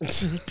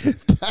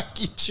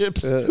 Packy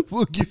Chips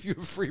will give you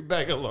a free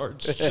bag of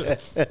large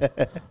chips.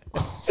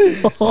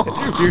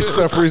 Your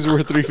sufferings were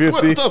What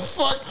 $3.50. the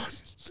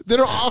fuck? They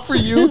don't offer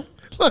you.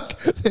 Look,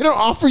 they don't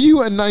offer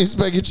you a nice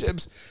bag of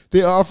chips.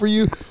 They offer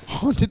you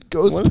haunted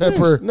ghost What are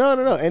pepper. theirs?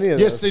 No, any of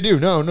Yes, those. they do.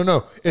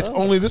 No. It's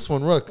only this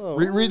one. Look,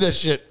 read that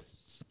shit.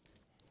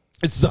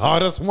 It's the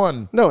hottest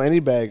one. No,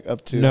 any bag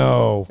up to.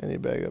 No. Any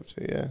bag up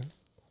to, yeah.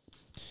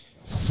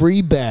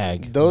 Free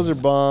bag. Those are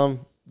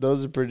bomb.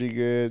 Those are pretty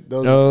good.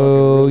 Those are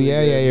Oh, fucking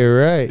really yeah, good.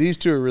 you're right. These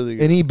two are really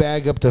good. Any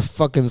bag up to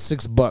fucking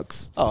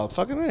 $6. Oh,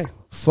 fucking right.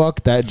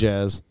 Fuck that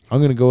jazz. I'm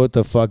going to go with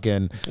the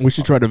fucking. We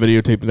should try to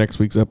videotape next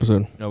week's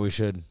episode No, we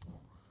should.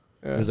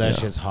 Because that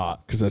shit's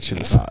hot. because that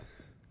shit is hot.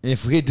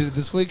 If we did it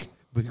this week,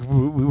 we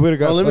would have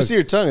got. Oh, let me fucked. see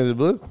your tongue. Is it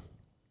blue?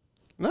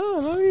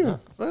 No, not even.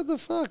 What the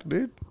fuck,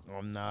 dude?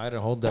 No, I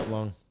didn't hold that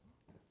long.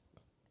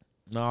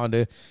 No,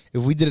 dude.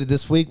 If we did it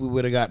this week, we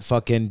would have got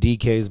fucking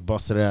DK's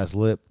busted ass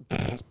lip.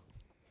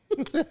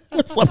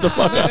 Slap the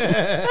fuck out.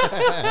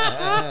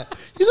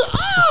 He's like,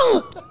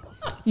 oh!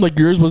 Like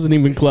yours wasn't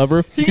even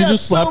clever. You got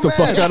just slapped so the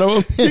fuck mad. out of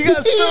him. He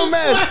got so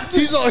mad.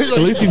 He's like, At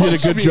least he did a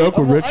 "Punch good me." joke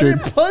with I'm like, Richard.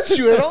 I didn't punch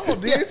you at all,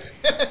 dude.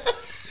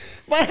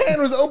 My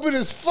hand was open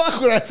as fuck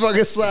when I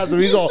fucking slapped him.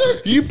 He's all,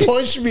 you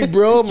punched me,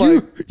 bro. I'm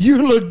like,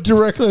 You look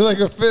directly like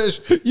a fish.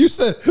 You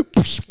said,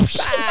 psh,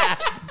 psh.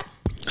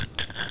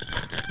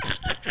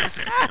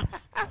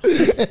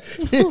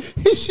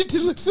 He shit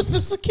didn't look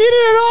sophisticated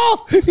at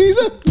all. He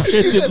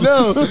said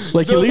no.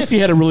 Like at least he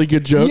had a really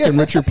good joke, and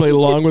Richard played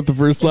along with the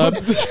first slap.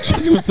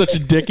 Jesse was such a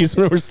dick. He's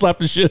over slapped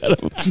the shit out of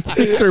him.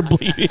 He started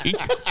bleeding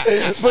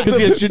because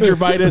he has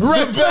gingivitis.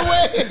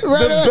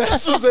 the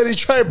best was that he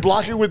tried to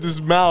block it with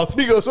his mouth.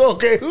 He goes,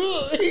 okay.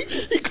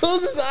 He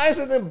closed his eyes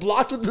and then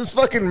blocked with his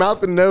fucking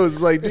mouth and nose.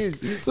 It's like, dude,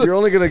 you're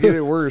only going to get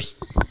it worse.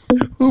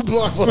 Who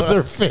blocks with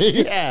their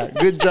face? Yeah,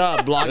 good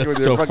job blocking with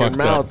That's your so fucking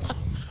fucked up. mouth.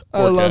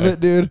 I love guy. it,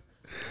 dude.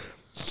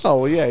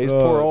 Oh, well, yeah, he's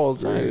poor all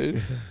the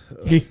time,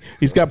 dude.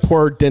 He's got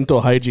poor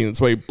dental hygiene. That's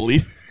why he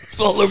bleeds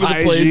all over the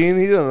Hygiene, place.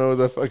 he don't know what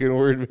that fucking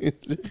word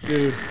means.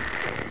 Dude.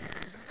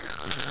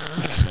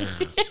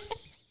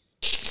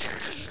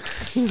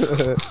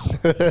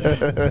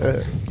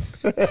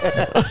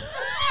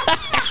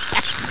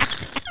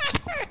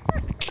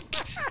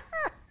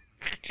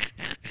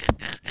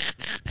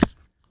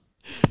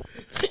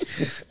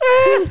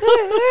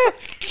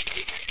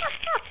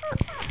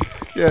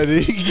 Yeah,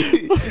 dude,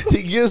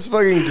 he gives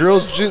fucking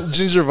girls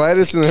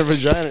gingivitis in their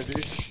vagina, dude.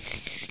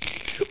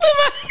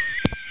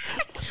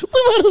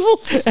 We've had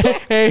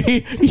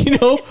Hey, you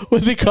know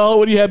what they call it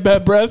when you have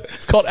bad breath?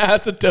 It's called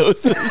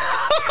acidosis.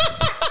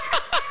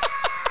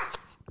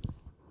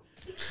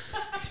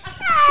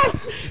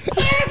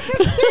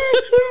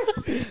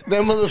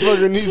 That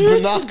motherfucker needs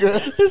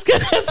Banaka. This guy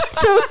has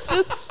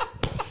acidosis.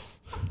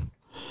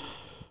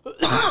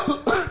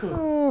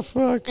 Oh,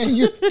 fuck. And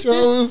your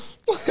toes.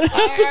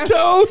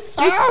 Acidosis.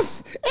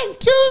 Ass and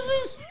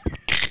toes.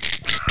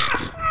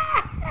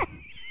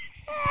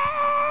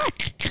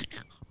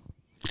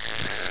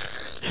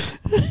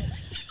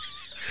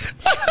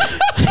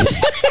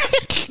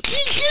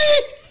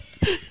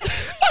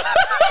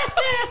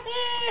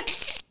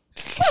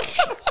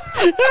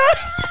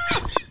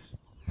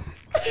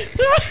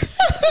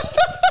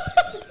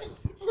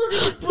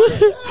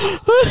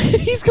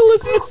 He's gonna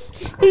listen to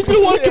this. He's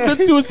gonna want to commit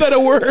suicide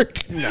at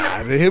work.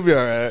 Nah, dude, he'll be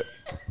all right.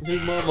 His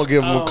mom will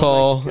give him a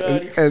call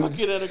and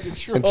Fucking out of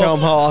control. tell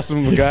him how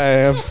awesome of a guy I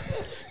am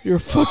You're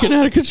fucking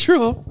out of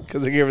control.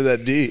 because I gave her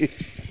that D.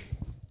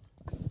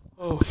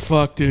 Oh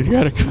fuck, dude, you're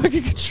out of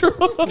fucking control.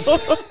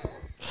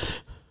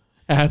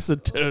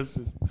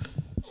 Acidosis.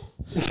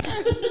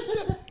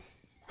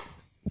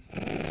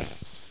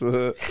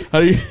 So, How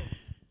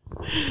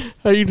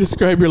do you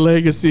describe your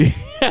legacy?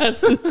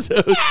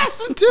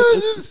 Acidosis.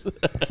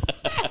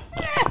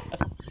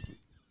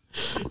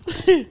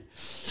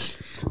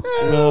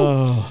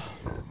 Oh.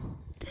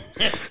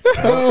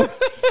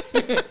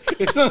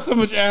 It's not so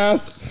much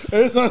ass.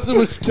 It's not so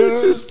much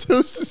toes.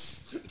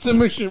 It's a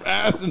mixture of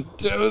ass and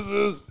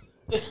toes.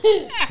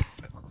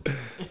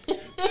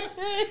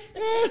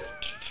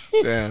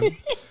 damn.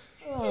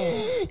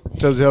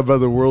 Tells you how bad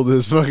the world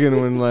is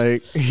fucking when,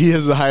 like, he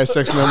has the highest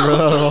sex number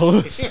out of all of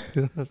us.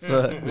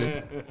 Fuck,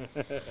 dude.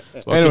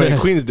 Anyway,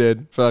 Queen's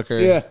dead. Fuck her.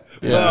 Yeah.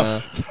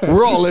 Yeah.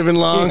 We're all living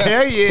long.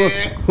 Hell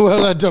yeah.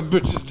 Well, that dumb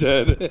bitch is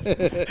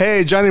dead.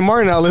 Hey, Johnny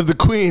Martin outlived the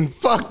Queen.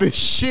 Fuck this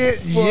shit.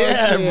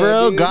 Yeah, yeah,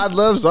 bro. dude. God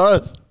loves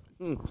us.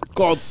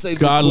 God save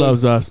the God queen.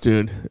 loves us,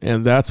 dude,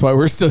 and that's why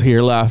we're still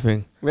here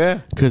laughing. Yeah.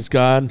 Because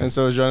God And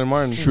so is Johnny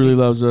Martin. truly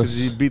loves Because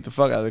he us. beat the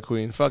fuck out of the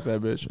Queen. Fuck that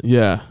bitch.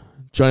 Yeah,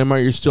 Johnny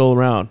Martin, you're still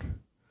around.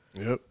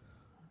 Yep.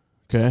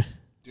 Okay.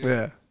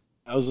 Yeah.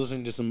 I was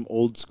listening to some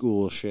old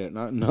school shit.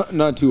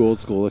 Not too old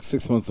school, like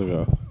 6 months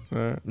ago.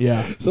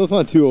 Yeah. So it's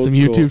not too old Some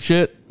school. YouTube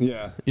shit.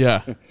 Yeah.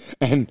 Yeah.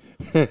 And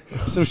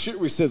some shit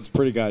we said's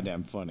pretty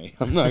goddamn funny.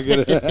 I'm not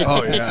gonna.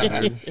 Oh, yeah,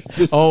 dude.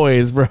 This,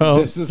 Always,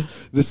 bro. this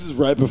is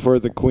right before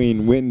the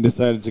Queen went and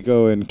decided to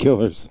go and kill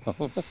herself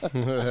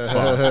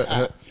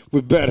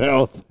with bad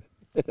health.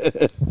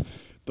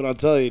 But I'll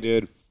tell you,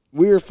 dude,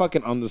 we were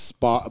fucking on the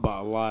spot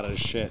about a lot of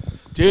shit.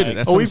 Dude, Like,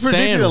 that's Oh, what we I'm saying.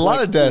 predicted a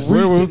lot of deaths. We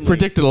recently.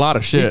 predicted a lot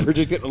of We shit.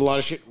 predicted a lot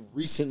of shit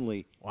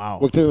recently. Wow.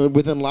 Within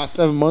the last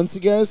 7 months,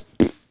 you guys.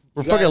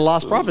 We're fucking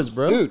lost profits,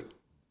 bro. Dude,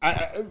 I,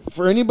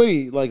 for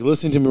anybody like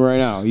listening to me right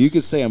now, you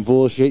could say I'm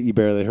full of shit. You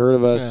barely heard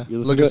of us. Yeah. You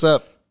listen Look to us it.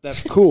 up.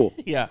 That's cool.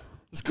 Yeah.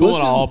 It's cool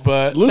and all,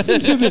 but listen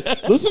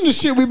to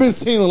shit we've been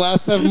saying the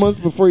last 7 months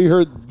before you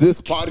heard this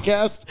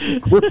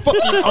podcast. We're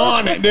fucking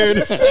on it, dude.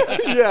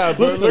 Yeah,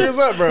 bro. Look us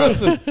up, bro.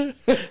 Listen,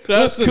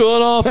 that's cool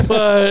and all,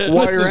 but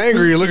While you're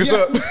angry, look us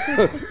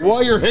up.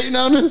 while you're hating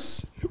on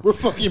us, we're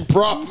fucking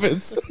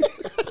prophets.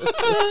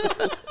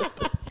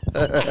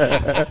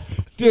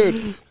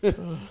 Dude,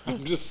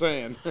 I'm just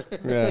saying.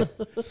 Yeah.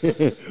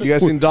 You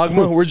guys seen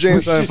Dogma? We're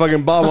James and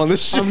fucking Bob on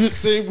this I'm shit.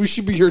 just saying we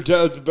should be your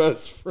dad's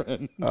best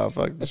friend. Oh,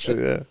 fuck this shit,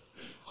 yeah.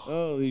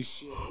 Holy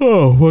shit.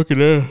 oh,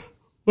 fucking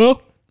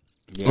well,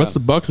 what's the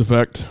Bucks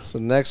effect? So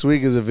next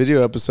week is a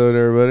video episode,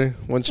 everybody.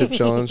 One chip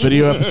challenge.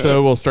 Video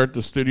episode. We'll start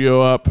the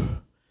studio up,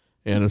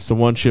 and it's the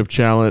one chip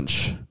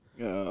challenge.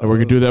 And we're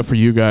gonna do that for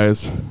you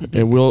guys,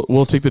 and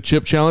we'll take the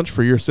chip challenge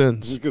for your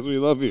sins Because we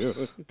love you.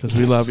 because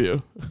we love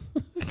you.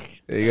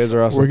 Yeah, you guys are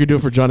We're awesome. gonna do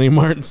it for Johnny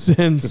Martin's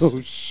sins. Oh,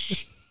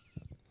 shit.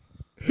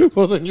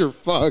 Well, then you're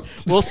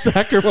fucked. We'll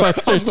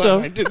sacrifice I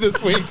ourselves. did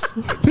this week's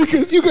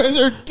because you guys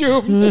are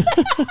doomed.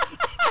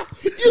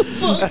 You're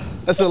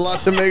fucked. That's a lot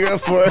to make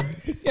up for.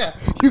 Yeah,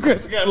 you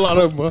guys got a lot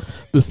of.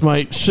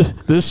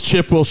 This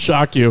chip will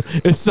shock you.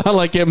 It's not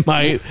like it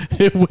might.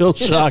 It will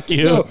shock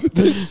you. No,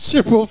 this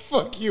chip will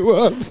fuck you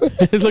up.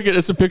 Look at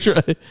it's a picture.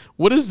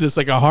 What is this?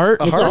 Like a heart?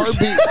 It's a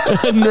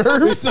heartbeat.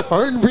 Nerves? It's a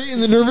heartbeat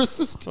in the nervous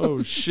system.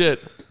 Oh shit.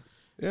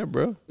 Yeah,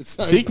 bro. It's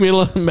not- Seek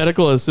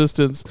medical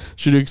assistance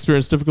should you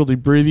experience difficulty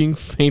breathing,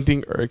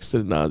 fainting, or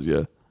extended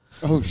nausea.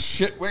 Oh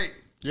shit! Wait.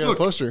 You got Look,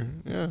 a poster.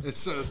 Yeah. it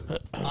says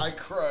I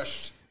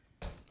crushed.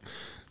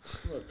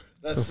 Look,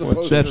 that's the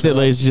poster. That's it,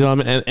 ladies and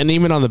gentlemen. And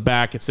even on the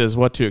back, it says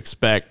what to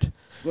expect.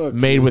 Look.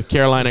 Made with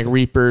Carolina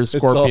Reapers,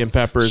 It's all scorpion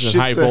peppers, and shits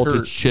high that voltage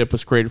hurt. chip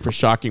was created for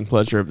shocking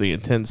pleasure of the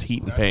intense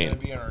heat and That's gonna pain.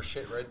 be on our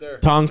shit right there.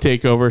 Tongue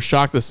takeover,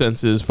 shock the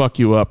senses, fuck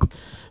you up.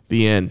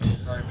 The end.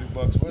 All right, big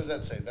bucks. What does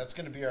that say? That's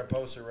going to be our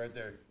poster right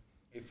there.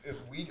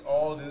 If we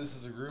all do this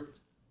as a group,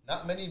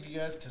 not many of you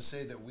guys can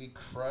say that we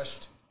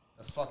crushed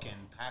the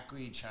fucking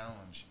Packweed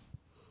Challenge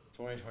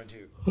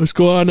 2022. Let's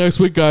go on next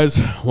week,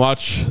 guys.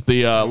 Watch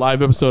the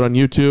live episode on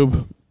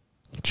YouTube.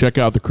 Check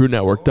out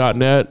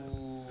thecrewnetwork.net.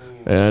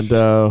 And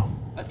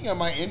I I think I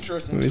might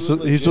interest in He's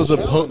supposed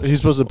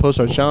to post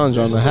our challenge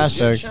on the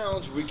hashtag.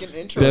 Challenge. We can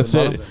intro. That's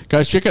it,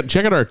 guys. Check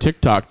out our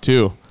TikTok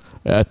too,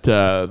 at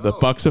the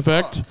Bucks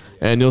Effect,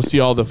 and you'll see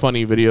all the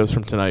funny videos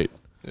from tonight.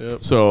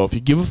 Yep. So if you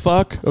give a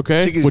fuck,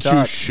 okay, Tiki which you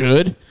Talk.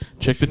 should,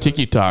 check the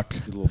Tiki Talk,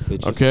 little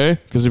bitches. okay?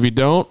 Because if you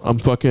don't,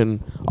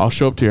 I'll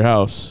show up to your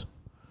house.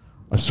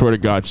 I swear to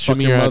God, show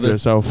me your your mother.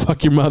 address. I'll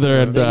fuck your mother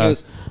and The thing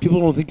is, people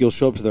don't think you'll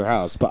show up to their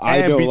house, but I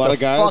And know a beat lot the of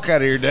guys. fuck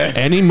out of your dad.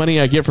 any money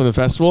I get from the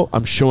festival,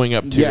 I'm showing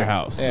up to your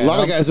house. A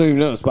lot of guys don't even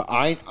know this, but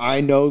I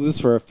know this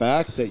for a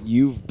fact that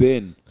you've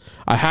been.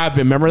 I have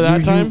been. Remember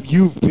that time?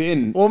 You've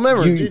been. Well,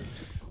 remember, dude,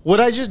 what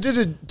I just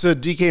did to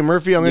DK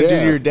Murphy, I'm gonna do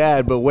to your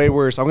dad, but way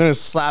worse. I'm gonna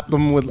slap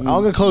him with. I'm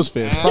gonna close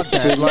fist. Fuck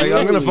that. Like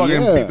I'm gonna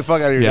fucking beat the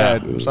fuck out of your Yeah.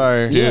 dad. I'm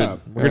sorry, Dude, Yeah.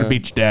 we're gonna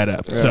beat your dad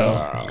up.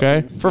 So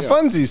okay, for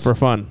funsies. for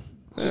fun.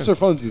 Just for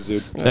funsies,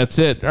 dude. That's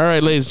it. All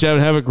right, ladies and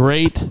gentlemen, have a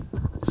great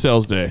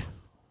sales day.